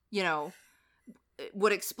those,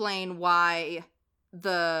 would explain why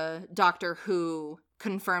the doctor who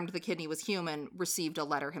confirmed the kidney was human received a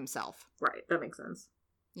letter himself. Right. That makes sense.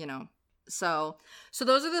 So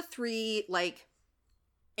those are the three,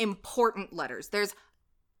 important letters. There's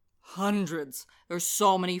hundreds. There's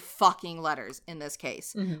so many fucking letters in this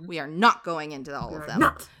case. Mm-hmm. We are not going into all of them.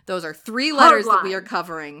 Not. Those are 3 letters that we are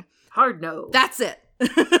covering. Hard no. That's it.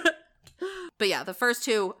 But yeah, the first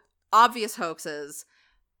 2 obvious hoaxes,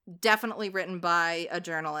 definitely written by a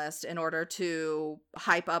journalist in order to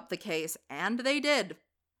hype up the case, and they did.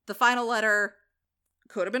 The final letter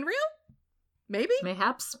could have been real? Maybe?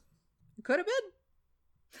 Mayhaps. Could have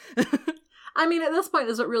been. I mean, at this point,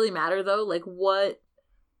 does it really matter, though? What...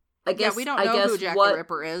 I guess we don't know who Jack the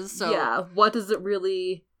Ripper is, so... Yeah, what does it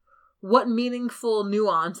really... What meaningful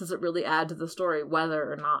nuance does it really add to the story,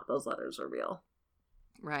 whether or not those letters are real?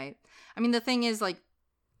 Right. I mean, the thing is,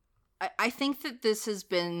 I think that this has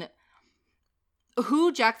been...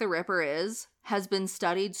 Who Jack the Ripper is has been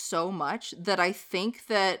studied so much that I think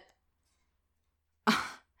that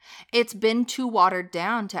it's been too watered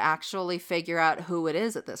down to actually figure out who it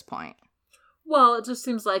is at this point. Well, it just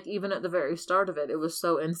seems like even at the very start of it was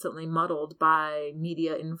so instantly muddled by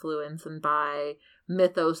media influence and by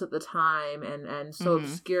mythos at the time and so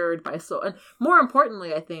obscured by and more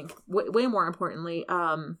importantly, I think, way more importantly,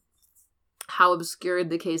 how obscured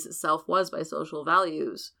the case itself was by social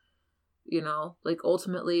values.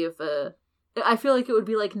 Ultimately, I feel like it would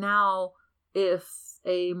be like now if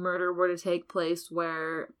a murder were to take place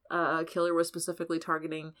where a killer was specifically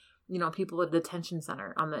targeting, people at a detention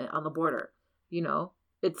center on the border.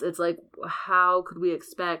 It's like, how could we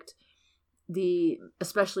expect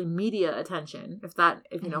especially media attention if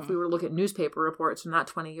we were to look at newspaper reports from that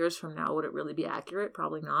 20 years from now, would it really be accurate?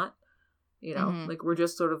 Probably not. We're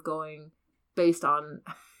just sort of going based on,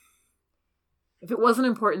 if it wasn't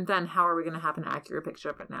important then, how are we going to have an accurate picture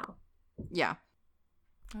of it now? Yeah.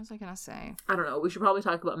 What was I going to say? I don't know. We should probably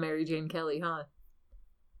talk about Mary Jane Kelly, huh?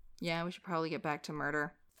 Yeah, we should probably get back to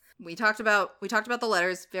murder. We talked about the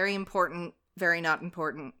letters, very important, very not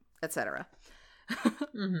important, etc.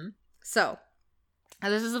 Mm-hmm. So,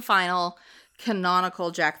 this is the final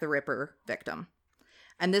canonical Jack the Ripper victim.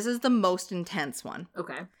 And this is the most intense one.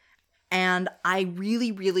 Okay. And I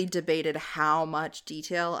really, really debated how much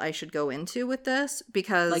detail I should go into with this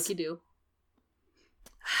because... Like you do.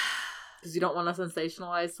 Because you don't want to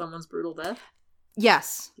sensationalize someone's brutal death?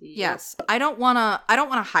 Yes. Yep. Yes. I don't want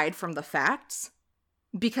to hide from the facts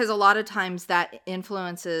because a lot of times that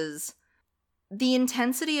influences the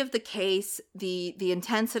intensity of the case, the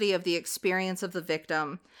intensity of the experience of the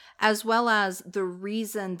victim, as well as the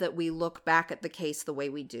reason that we look back at the case the way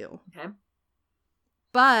we do. Okay.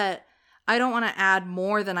 But I don't want to add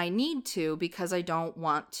more than I need to because I don't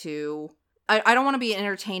want to... I don't want to be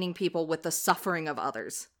entertaining people with the suffering of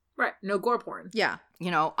others. Right. No gore porn. Yeah.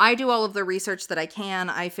 I do all of the research that I can.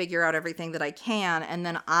 I figure out everything that I can. And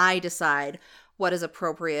then I decide what is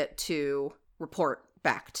appropriate to report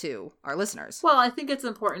back to our listeners. Well, I think it's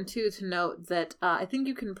important, too, to note that I think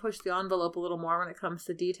you can push the envelope a little more when it comes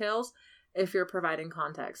to details if you're providing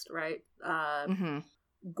context, right?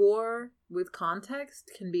 Gore with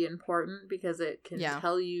context can be important because it can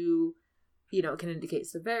tell you, it can indicate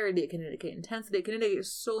severity, it can indicate intensity, it can indicate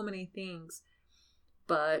so many things.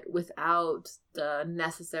 But without the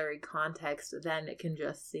necessary context, then it can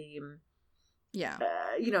just seem,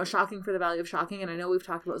 shocking for the value of shocking. And I know we've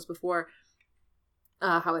talked about this before.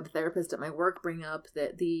 how a therapist at my work bring up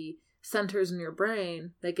that the centers in your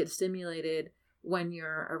brain that get stimulated when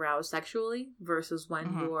you're aroused sexually versus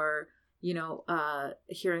when you're,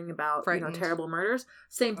 hearing about, terrible murders.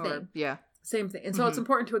 Same thing. Same thing. And so it's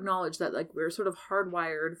important to acknowledge that, like, we're sort of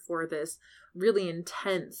hardwired for this really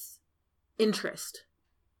intense interest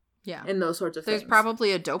in those sorts of things. There's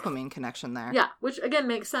probably a dopamine connection there. Yeah, which, again,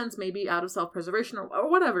 makes sense, maybe out of self-preservation or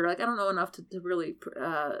whatever. Like, I don't know enough to really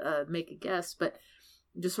make a guess, but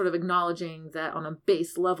just sort of acknowledging that on a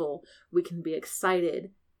base level, we can be excited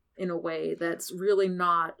in a way that's really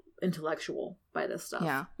not intellectual by this stuff.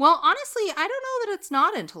 Yeah. Well, honestly, I don't know that it's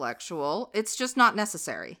not intellectual. It's just not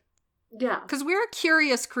necessary. Yeah. Because we're a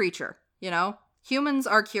curious creature, Humans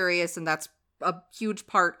are curious, and that's a huge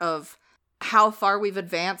part of how far we've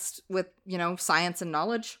advanced with, science and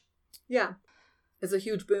knowledge. Yeah. It's a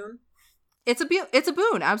huge boon. It's a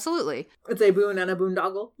boon, absolutely. It's a boon and a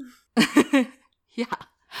boondoggle. Yeah.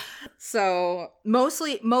 So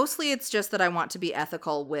mostly it's just that I want to be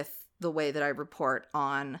ethical with the way that I report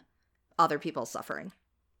on other people's suffering.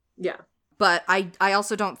 Yeah. But I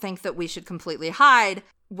also don't think that we should completely hide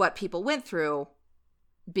what people went through,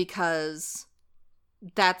 because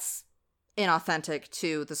that's inauthentic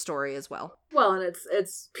to the story as well. Well, and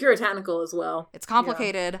it's puritanical as well. It's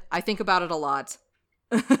complicated. Yeah. I think about it a lot.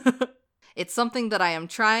 It's something that I am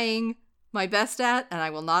trying my best at, and I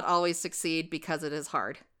will not always succeed because it is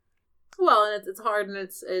hard. Well, and it's hard, and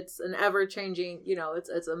it's an ever-changing,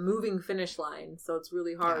 it's a moving finish line, so it's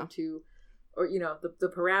really hard to, or, the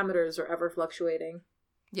parameters are ever fluctuating.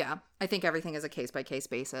 Yeah, I think everything is a case-by-case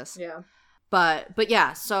basis. Yeah. But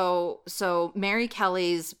yeah, so Mary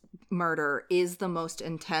Kelly's murder is the most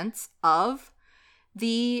intense of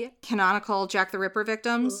the canonical Jack the Ripper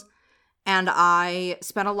victims. And I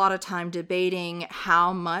spent a lot of time debating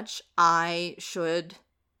how much I should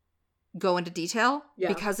go into detail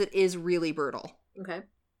because it is really brutal. Okay.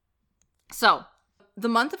 So, the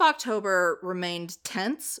month of October remained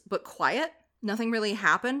tense but quiet. Nothing really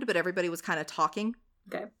happened, but everybody was kind of talking.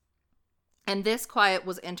 Okay. And this quiet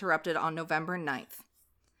was interrupted on November 9th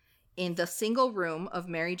in the single room of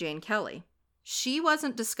Mary Jane Kelly. She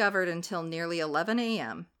wasn't discovered until nearly 11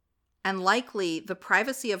 a.m., and likely the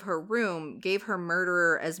privacy of her room gave her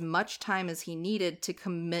murderer as much time as he needed to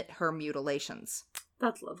commit her mutilations.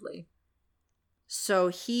 That's lovely. So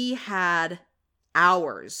he had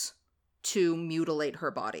hours to mutilate her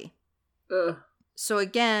body. Ugh. So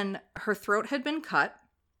again, her throat had been cut,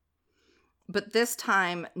 but this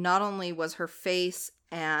time not only was her face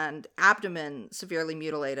and abdomen severely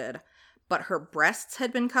mutilated, but her breasts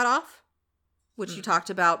had been cut off, which you talked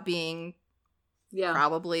about being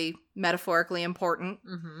probably metaphorically important.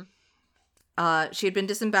 Mm-hmm. She had been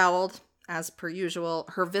disemboweled, as per usual.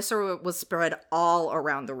 Her viscera was spread all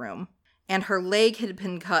around the room, and her leg had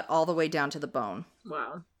been cut all the way down to the bone.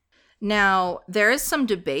 Wow. Now, there is some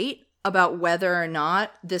debate about whether or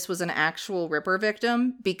not this was an actual Ripper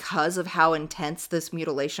victim because of how intense this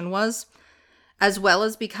mutilation was, as well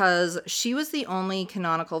as because she was the only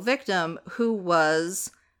canonical victim who was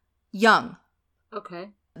young. Okay.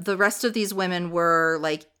 The rest of these women were,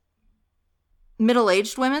 like,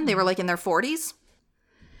 middle-aged women. They were, like, in their 40s.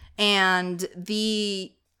 And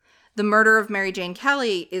the murder of Mary Jane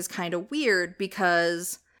Kelly is kind of weird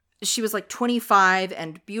because she was, like, 25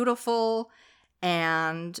 and beautiful,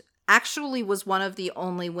 and actually was one of the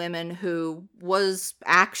only women who was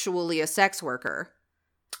actually a sex worker.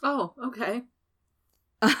 Oh, okay.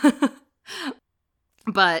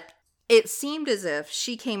 But it seemed as if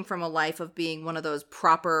she came from a life of being one of those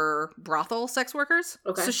proper brothel sex workers.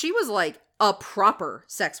 Okay. So she was like a proper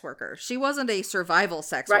sex worker. She wasn't a survival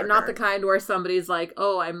sex worker. Right, not the kind where somebody's like,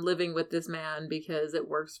 oh, I'm living with this man because it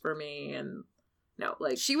works for me. And no,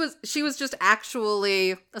 like... She was just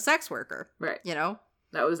actually a sex worker. Right.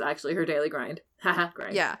 That was actually her daily grind. Haha,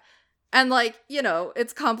 grind. Yeah. And, like,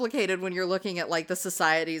 it's complicated when you're looking at, like, the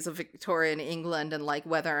societies of Victorian England and, like,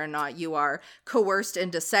 whether or not you are coerced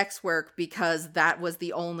into sex work because that was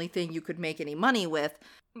the only thing you could make any money with.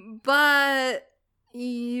 But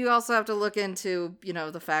you also have to look into,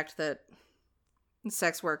 the fact that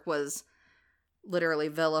sex work was literally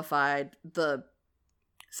vilified the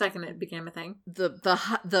second it became a thing.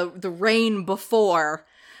 The reign before.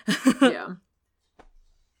 Yeah.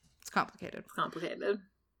 It's complicated.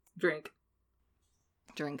 Drink.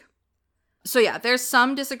 So yeah, there's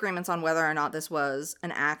some disagreements on whether or not this was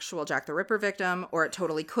an actual Jack the Ripper victim, or it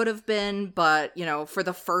totally could have been, but, for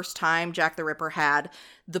the first time, Jack the Ripper had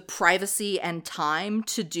the privacy and time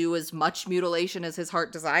to do as much mutilation as his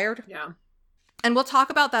heart desired. Yeah. And we'll talk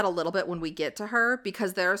about that a little bit when we get to her,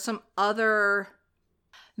 because there are some other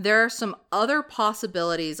There are some other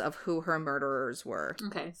possibilities of who her murderers were.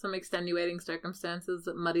 Okay, some extenuating circumstances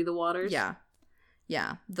that muddy the waters. Yeah.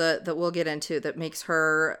 Yeah, that we'll get into that makes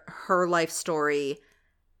her life story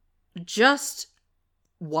just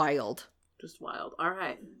wild. Just wild. All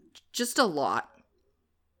right. Just a lot.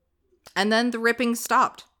 And then the ripping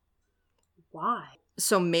stopped. Why?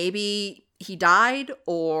 So maybe he died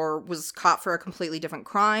or was caught for a completely different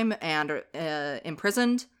crime and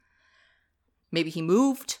imprisoned. Maybe he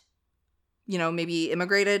moved. Maybe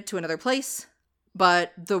immigrated to another place.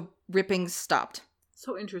 But the ripping stopped.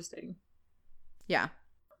 So interesting. Yeah.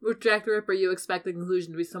 With Jack the Ripper, you expect the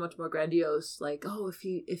conclusion to be so much more grandiose. Like, oh, if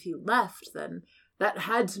he left, then that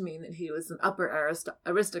had to mean that he was an upper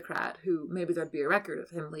aristocrat who maybe there'd be a record of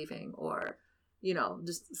him leaving, or,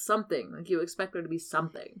 just something. Like, you expect there to be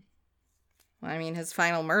something. I mean, his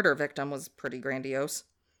final murder victim was pretty grandiose.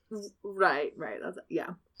 Right. Yeah.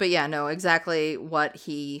 But yeah, no, exactly what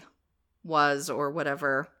he was or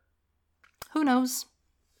whatever. Who knows?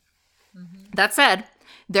 Mm-hmm. That said,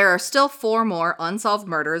 there are still 4 more unsolved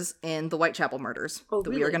murders in the Whitechapel murders that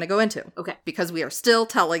we are going to go into. Okay. Because we are still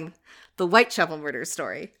telling the Whitechapel murders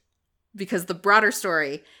story. Because the broader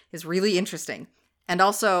story is really interesting. And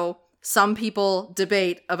also, some people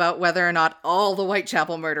debate about whether or not all the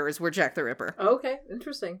Whitechapel murderers were Jack the Ripper. Okay,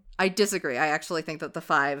 interesting. I disagree. I actually think that the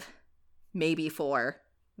 5, maybe 4,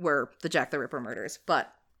 were the Jack the Ripper murders.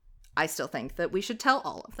 But I still think that we should tell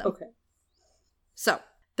all of them. Okay. So,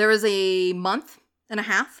 there was a month and a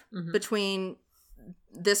half mm-hmm. between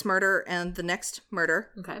this murder and the next murder.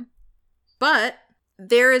 Okay. But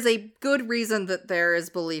there is a good reason that there is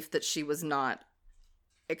belief that she was not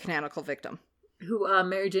a canonical victim. Who,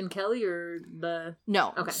 Mary Jane Kelly or the...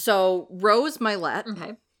 No. Okay. So Rose Mylett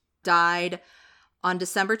okay. died on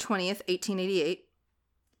December 20th, 1888.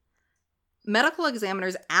 Medical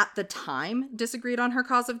examiners at the time disagreed on her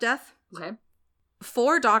cause of death. Okay.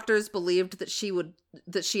 4 doctors believed that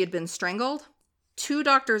she had been strangled. 2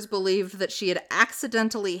 doctors believed that she had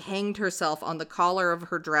accidentally hanged herself on the collar of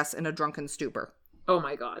her dress in a drunken stupor. Oh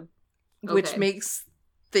my god. Okay. Which makes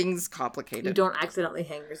things complicated. You don't accidentally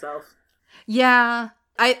hang yourself. Yeah.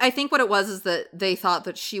 I think what it was is that they thought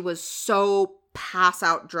that she was so pass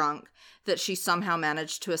out drunk that she somehow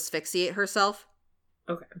managed to asphyxiate herself.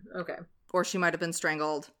 Okay. Or she might have been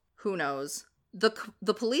strangled. Who knows?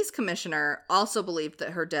 The police commissioner also believed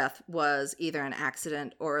that her death was either an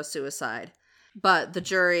accident or a suicide. But the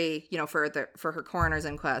jury, for her coroner's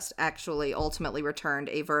inquest, actually ultimately returned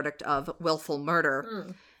a verdict of willful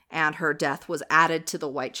murder, and her death was added to the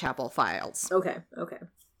Whitechapel files. Okay.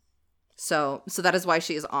 So that is why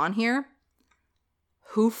she is on here.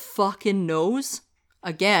 Who fucking knows?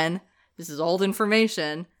 Again, this is old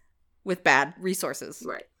information with bad resources.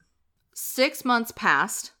 Right. 6 months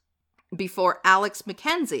passed before Alex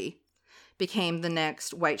Mackenzie became the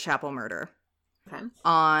next Whitechapel murder. Okay.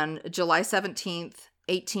 On July 17th,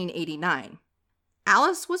 1889.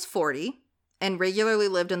 Alice was 40 and regularly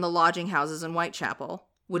lived in the lodging houses in Whitechapel,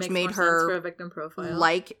 which Makes made more her sense for a victim profile.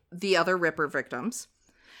 like the other Ripper victims.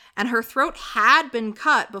 And her throat had been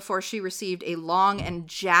cut before she received a long and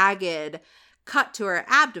jagged cut to her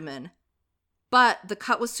abdomen, but the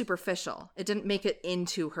cut was superficial. It didn't make it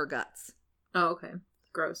into her guts. Oh, okay.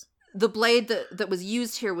 Gross. The blade that was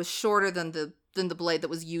used here was shorter than the blade that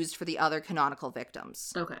was used for the other canonical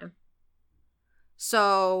victims. Okay.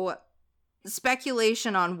 So,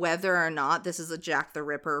 speculation on whether or not this is a Jack the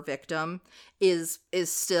Ripper victim is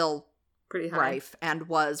still pretty high. rife and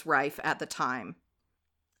was rife at the time.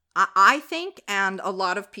 I think, and a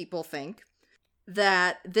lot of people think,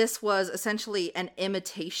 that this was essentially an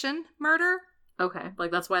imitation murder. Okay,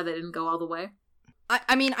 like that's why they didn't go all the way?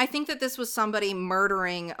 I mean, I think that this was somebody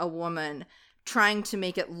murdering a woman, trying to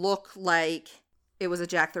make it look like it was a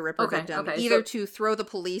Jack the Ripper victim. Okay, either to throw the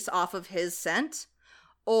police off of his scent,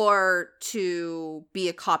 or to be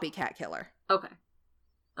a copycat killer. Okay,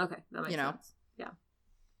 that makes sense. Yeah.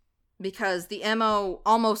 Because the MO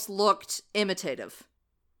almost looked imitative.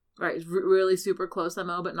 Right, really super close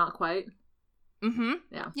MO, but not quite. Mm-hmm.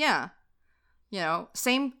 Yeah.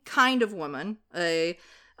 Same kind of woman, a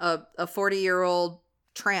 40-year-old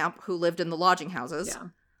tramp who lived in the lodging houses. Yeah.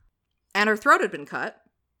 And her throat had been cut,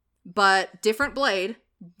 but different blade,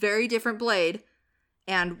 very different blade,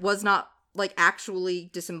 and was not, like,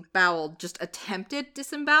 actually disemboweled, just attempted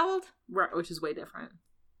disemboweled. Right, which is way different.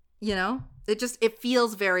 It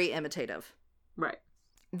feels very imitative. Right.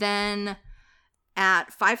 Then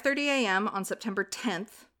at 5:30 a.m. on September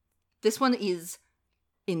 10th, this one is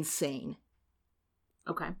insane.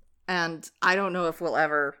 Okay. And I don't know if we'll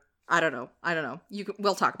ever I don't know.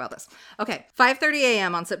 We'll talk about this. Okay. 5:30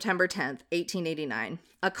 a.m. on September 10th, 1889.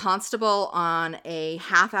 A constable on a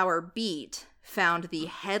half-hour beat found the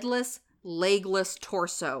headless, legless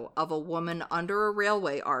torso of a woman under a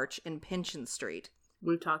railway arch in Pynchon Street.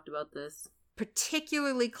 We've talked about this.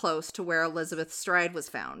 Particularly close to where Elizabeth Stride was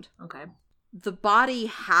found. Okay. The body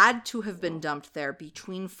had to have been dumped there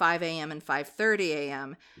between 5 a.m. and 5:30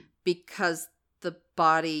 a.m. because the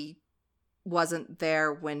body wasn't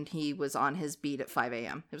there when he was on his beat at 5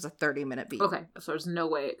 a.m. It was a 30-minute beat. Okay, so there's no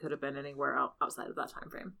way it could have been anywhere outside of that time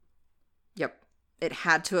frame. Yep. It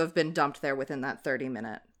had to have been dumped there within that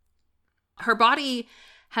 30-minute. Her body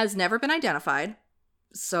has never been identified,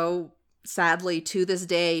 so sadly, to this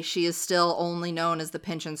day, she is still only known as the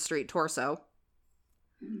Pynchon Street torso.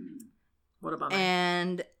 What about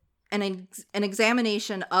And an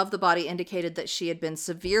examination of the body indicated that she had been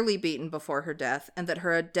severely beaten before her death and that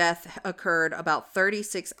her death occurred about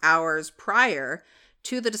 36 hours prior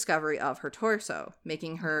to the discovery of her torso,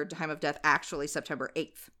 making her time of death actually September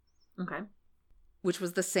 8th. Okay. Which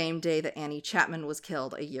was the same day that Annie Chapman was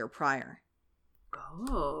killed a year prior.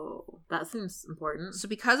 Oh, that seems important. So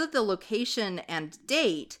because of the location and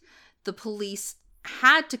date, the police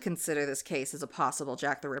had to consider this case as a possible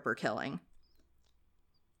Jack the Ripper killing.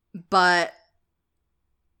 But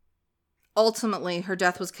ultimately, her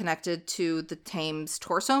death was connected to the Thames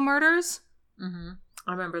torso murders. Mm-hmm.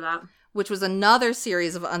 I remember that. Which was another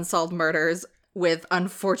series of unsolved murders with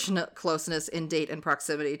unfortunate closeness in date and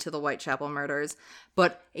proximity to the Whitechapel murders,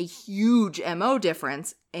 but a huge MO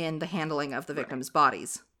difference in the handling of the victims'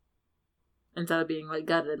 bodies. Instead of being like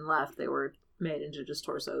gutted and left, they were made into just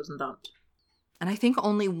torsos and dumped. And I think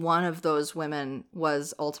only one of those women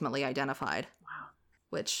was ultimately identified. Wow.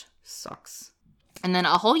 Which sucks. And then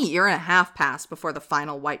a whole year and a half passed before the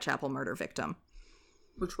final Whitechapel murder victim.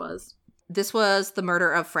 Which was? This was the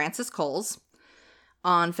murder of Frances Coles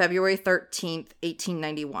on February 13th,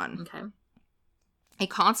 1891. Okay. A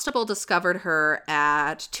constable discovered her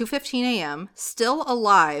at 2:15 a.m., still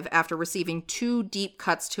alive after receiving 2 deep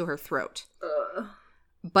cuts to her throat.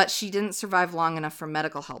 But she didn't survive long enough for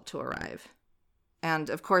medical help to arrive. And,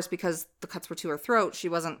 of course, because the cuts were to her throat, she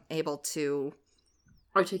wasn't able to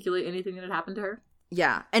articulate anything that had happened to her?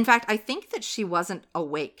 Yeah. In fact, I think that she wasn't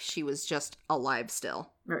awake. She was just alive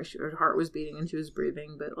still. Right. Her heart was beating and she was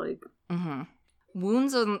breathing, but like... Mm-hmm.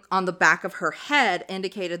 Wounds on the back of her head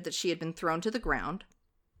indicated that she had been thrown to the ground,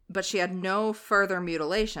 but she had no further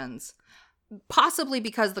mutilations, possibly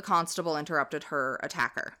because the constable interrupted her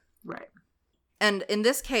attacker. Right. And in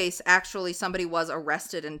this case, actually, somebody was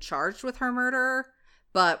arrested and charged with her murder,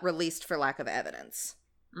 but released for lack of evidence.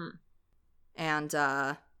 Mm. And,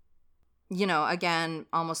 again,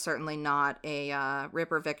 almost certainly not a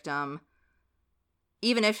Ripper victim,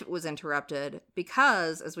 even if it was interrupted,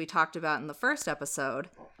 because, as we talked about in the first episode,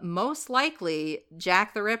 most likely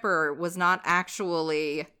Jack the Ripper was not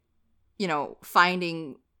actually,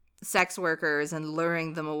 finding sex workers and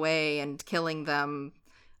luring them away and killing them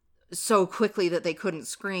so quickly that they couldn't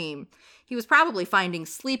scream. He was probably finding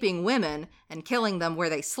sleeping women and killing them where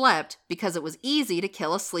they slept because it was easy to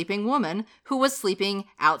kill a sleeping woman who was sleeping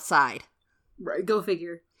outside. Right, go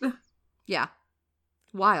figure. Yeah.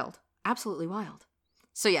 Wild. Absolutely wild.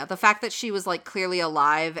 So yeah, the fact that she was clearly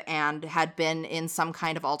alive and had been in some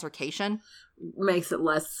kind of altercation makes it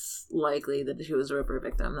less likely that she was a Ripper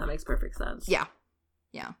victim. That makes perfect sense. Yeah.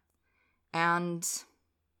 Yeah. And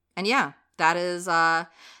yeah, that is the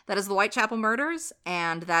Whitechapel murders,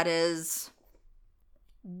 and that is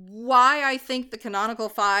why I think the Canonical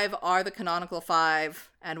Five are the Canonical Five,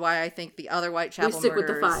 and why I think the other Whitechapel murders... We stick with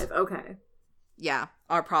the 5, okay. Yeah,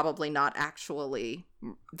 are probably not actually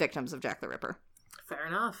victims of Jack the Ripper. Fair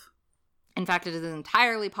enough. In fact, it is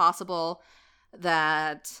entirely possible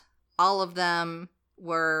that all of them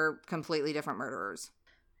were completely different murderers.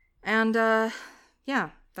 And,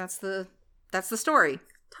 yeah, that's the story.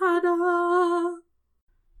 Ta-da!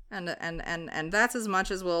 And that's as much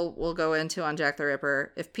as we'll go into on Jack the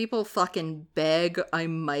Ripper. If people fucking beg, I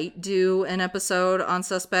might do an episode on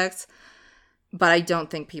suspects, but I don't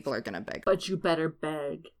think people are gonna beg. But you better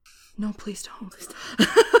beg. No, please don't. Please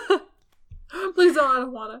don't. Please don't. I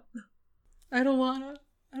don't wanna.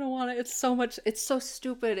 I don't wanna. It's so much. It's so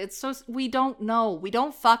stupid. We don't know. We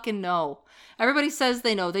don't fucking know. Everybody says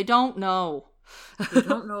they know. They don't know. They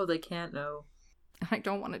don't know. They can't know. I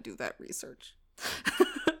don't want to do that research.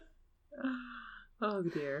 Oh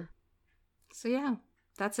dear. So yeah,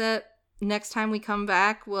 that's it. Next time we come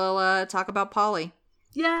back, we'll talk about Polly.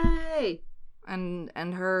 Yay! And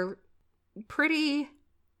her pretty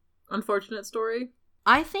unfortunate story.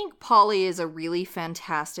 I think Polly is a really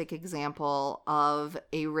fantastic example of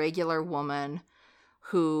a regular woman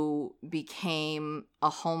who became a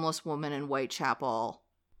homeless woman in Whitechapel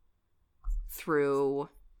through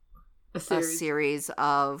a series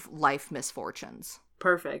of life misfortunes.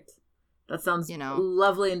 Perfect. That sounds,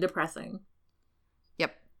 lovely and depressing.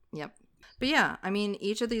 Yep. But yeah, I mean,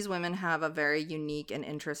 each of these women have a very unique and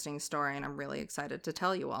interesting story, and I'm really excited to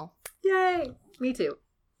tell you all. Yay! Me too.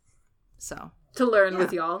 So. To learn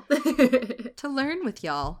with y'all. To learn with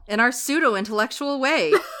y'all in our pseudo-intellectual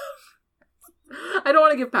way. I don't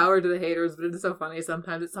want to give power to the haters, but it's so funny.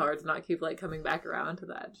 Sometimes it's hard to not keep, coming back around to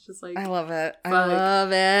that. It's just I love it. I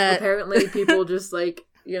love it. Apparently people just,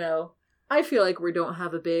 I feel like we don't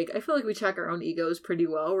have I feel like we check our own egos pretty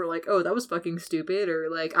well. We're like, oh, that was fucking stupid, or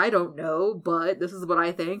I don't know, but this is what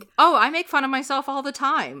I think. Oh, I make fun of myself all the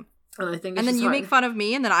time. And I think and then you make fun of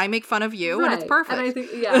me, and then I make fun of you, and it's perfect. And I think,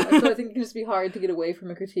 so I think it can just be hard to get away from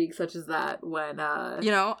a critique such as that when,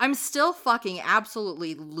 I'm still fucking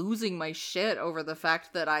absolutely losing my shit over the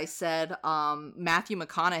fact that I said, Matthew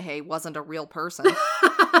McConaughey wasn't a real person.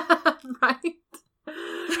 Right?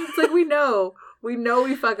 It's we know. We know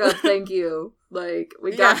we fuck up, thank you.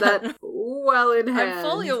 We got that well in hand. I'm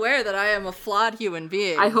fully aware that I am a flawed human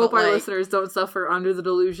being. I hope our listeners don't suffer under the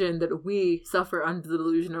delusion that we suffer under the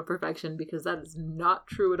delusion of perfection, because that is not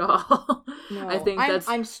true at all. No, I think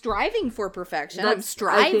I'm striving for perfection. I'm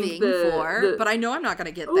striving but I know I'm not going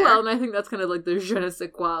to get there. Well, and I think that's kind of the je ne sais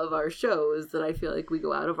quoi of our show, is that I feel like we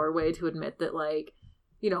go out of our way to admit that,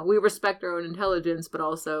 we respect our own intelligence, but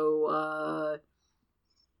also,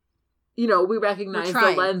 we recognize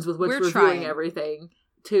the lens with which we're viewing everything,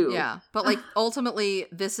 too. Yeah, but, ultimately,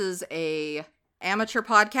 this is a amateur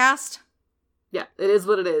podcast. Yeah, it is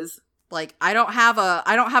what it is. I don't have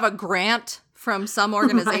a grant from some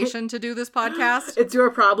organization to do this podcast. It's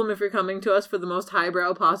your problem if you're coming to us for the most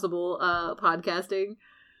highbrow possible podcasting.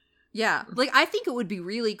 Yeah, I think it would be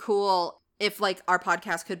really cool if, our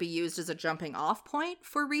podcast could be used as a jumping off point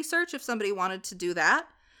for research, if somebody wanted to do that.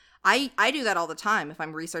 I do that all the time. If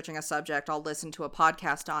I'm researching a subject, I'll listen to a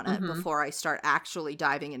podcast on it before I start actually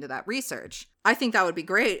diving into that research. I think that would be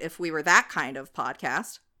great if we were that kind of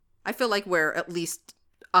podcast. I feel like we're at least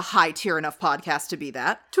a high tier enough podcast to be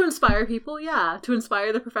that. To inspire people, yeah. To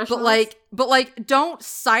inspire the professionals. But don't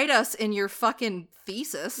cite us in your fucking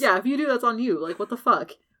thesis. Yeah, if you do, that's on you. What the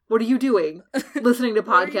fuck? What are you doing? Listening to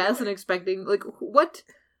podcasts and expecting, what?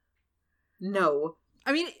 No.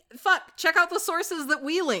 I mean, fuck, check out the sources that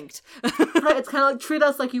we linked. Right, it's kind of treat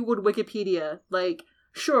us like you would Wikipedia.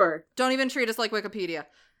 Sure. Don't even treat us like Wikipedia.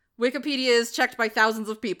 Wikipedia is checked by thousands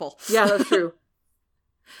of people. Yeah, that's true.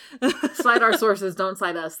 Cite our sources, don't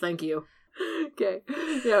cite us. Thank you. Okay.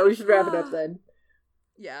 Yeah, we should wrap it up then.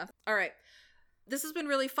 Yeah. All right. This has been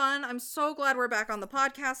really fun. I'm so glad we're back on the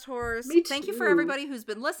podcast horse. Me too. Thank you for everybody who's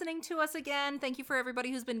been listening to us again. Thank you for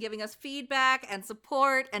everybody who's been giving us feedback and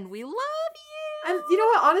support, and we love you. And you know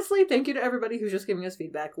what? Honestly, thank you to everybody who's just giving us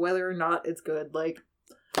feedback, whether or not it's good.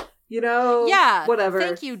 Yeah, whatever.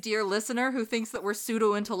 Thank you, dear listener who thinks that we're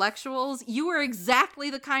pseudo-intellectuals. You are exactly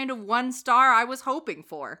the kind of 1 star I was hoping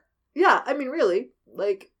for. Yeah, I mean, really.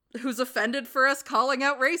 Who's offended for us calling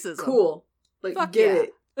out racism. Cool. Fuck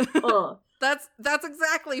get yeah. it. That's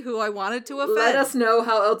exactly who I wanted to offend. Let us know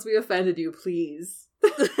how else we offended you, please.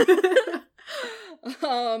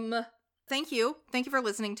 Thank you. Thank you for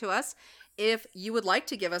listening to us. If you would like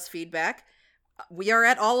to give us feedback, we are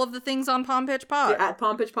at all of the things on Palm Pitch Pod. You're at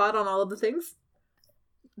Palm Pitch Pod on all of the things?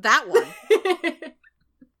 That one.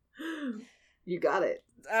 You got it.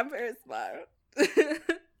 I'm very smart.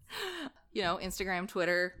 Instagram,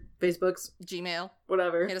 Twitter, Facebooks, Gmail.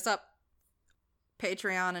 Whatever. Hit us up.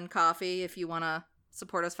 Patreon and coffee if you want to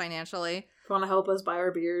support us financially. If you want to help us buy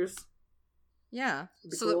our beers. Yeah.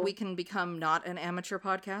 So that we can become not an amateur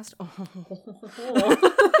podcast.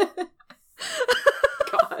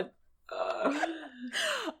 God.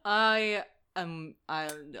 I am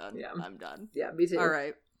done. Yeah. I'm done. Yeah, me too. All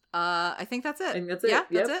right. I think that's it. I think that's it. Yeah,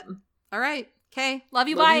 yep. that's it. All right. Okay. Love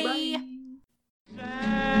you. Love bye. You,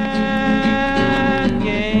 bye.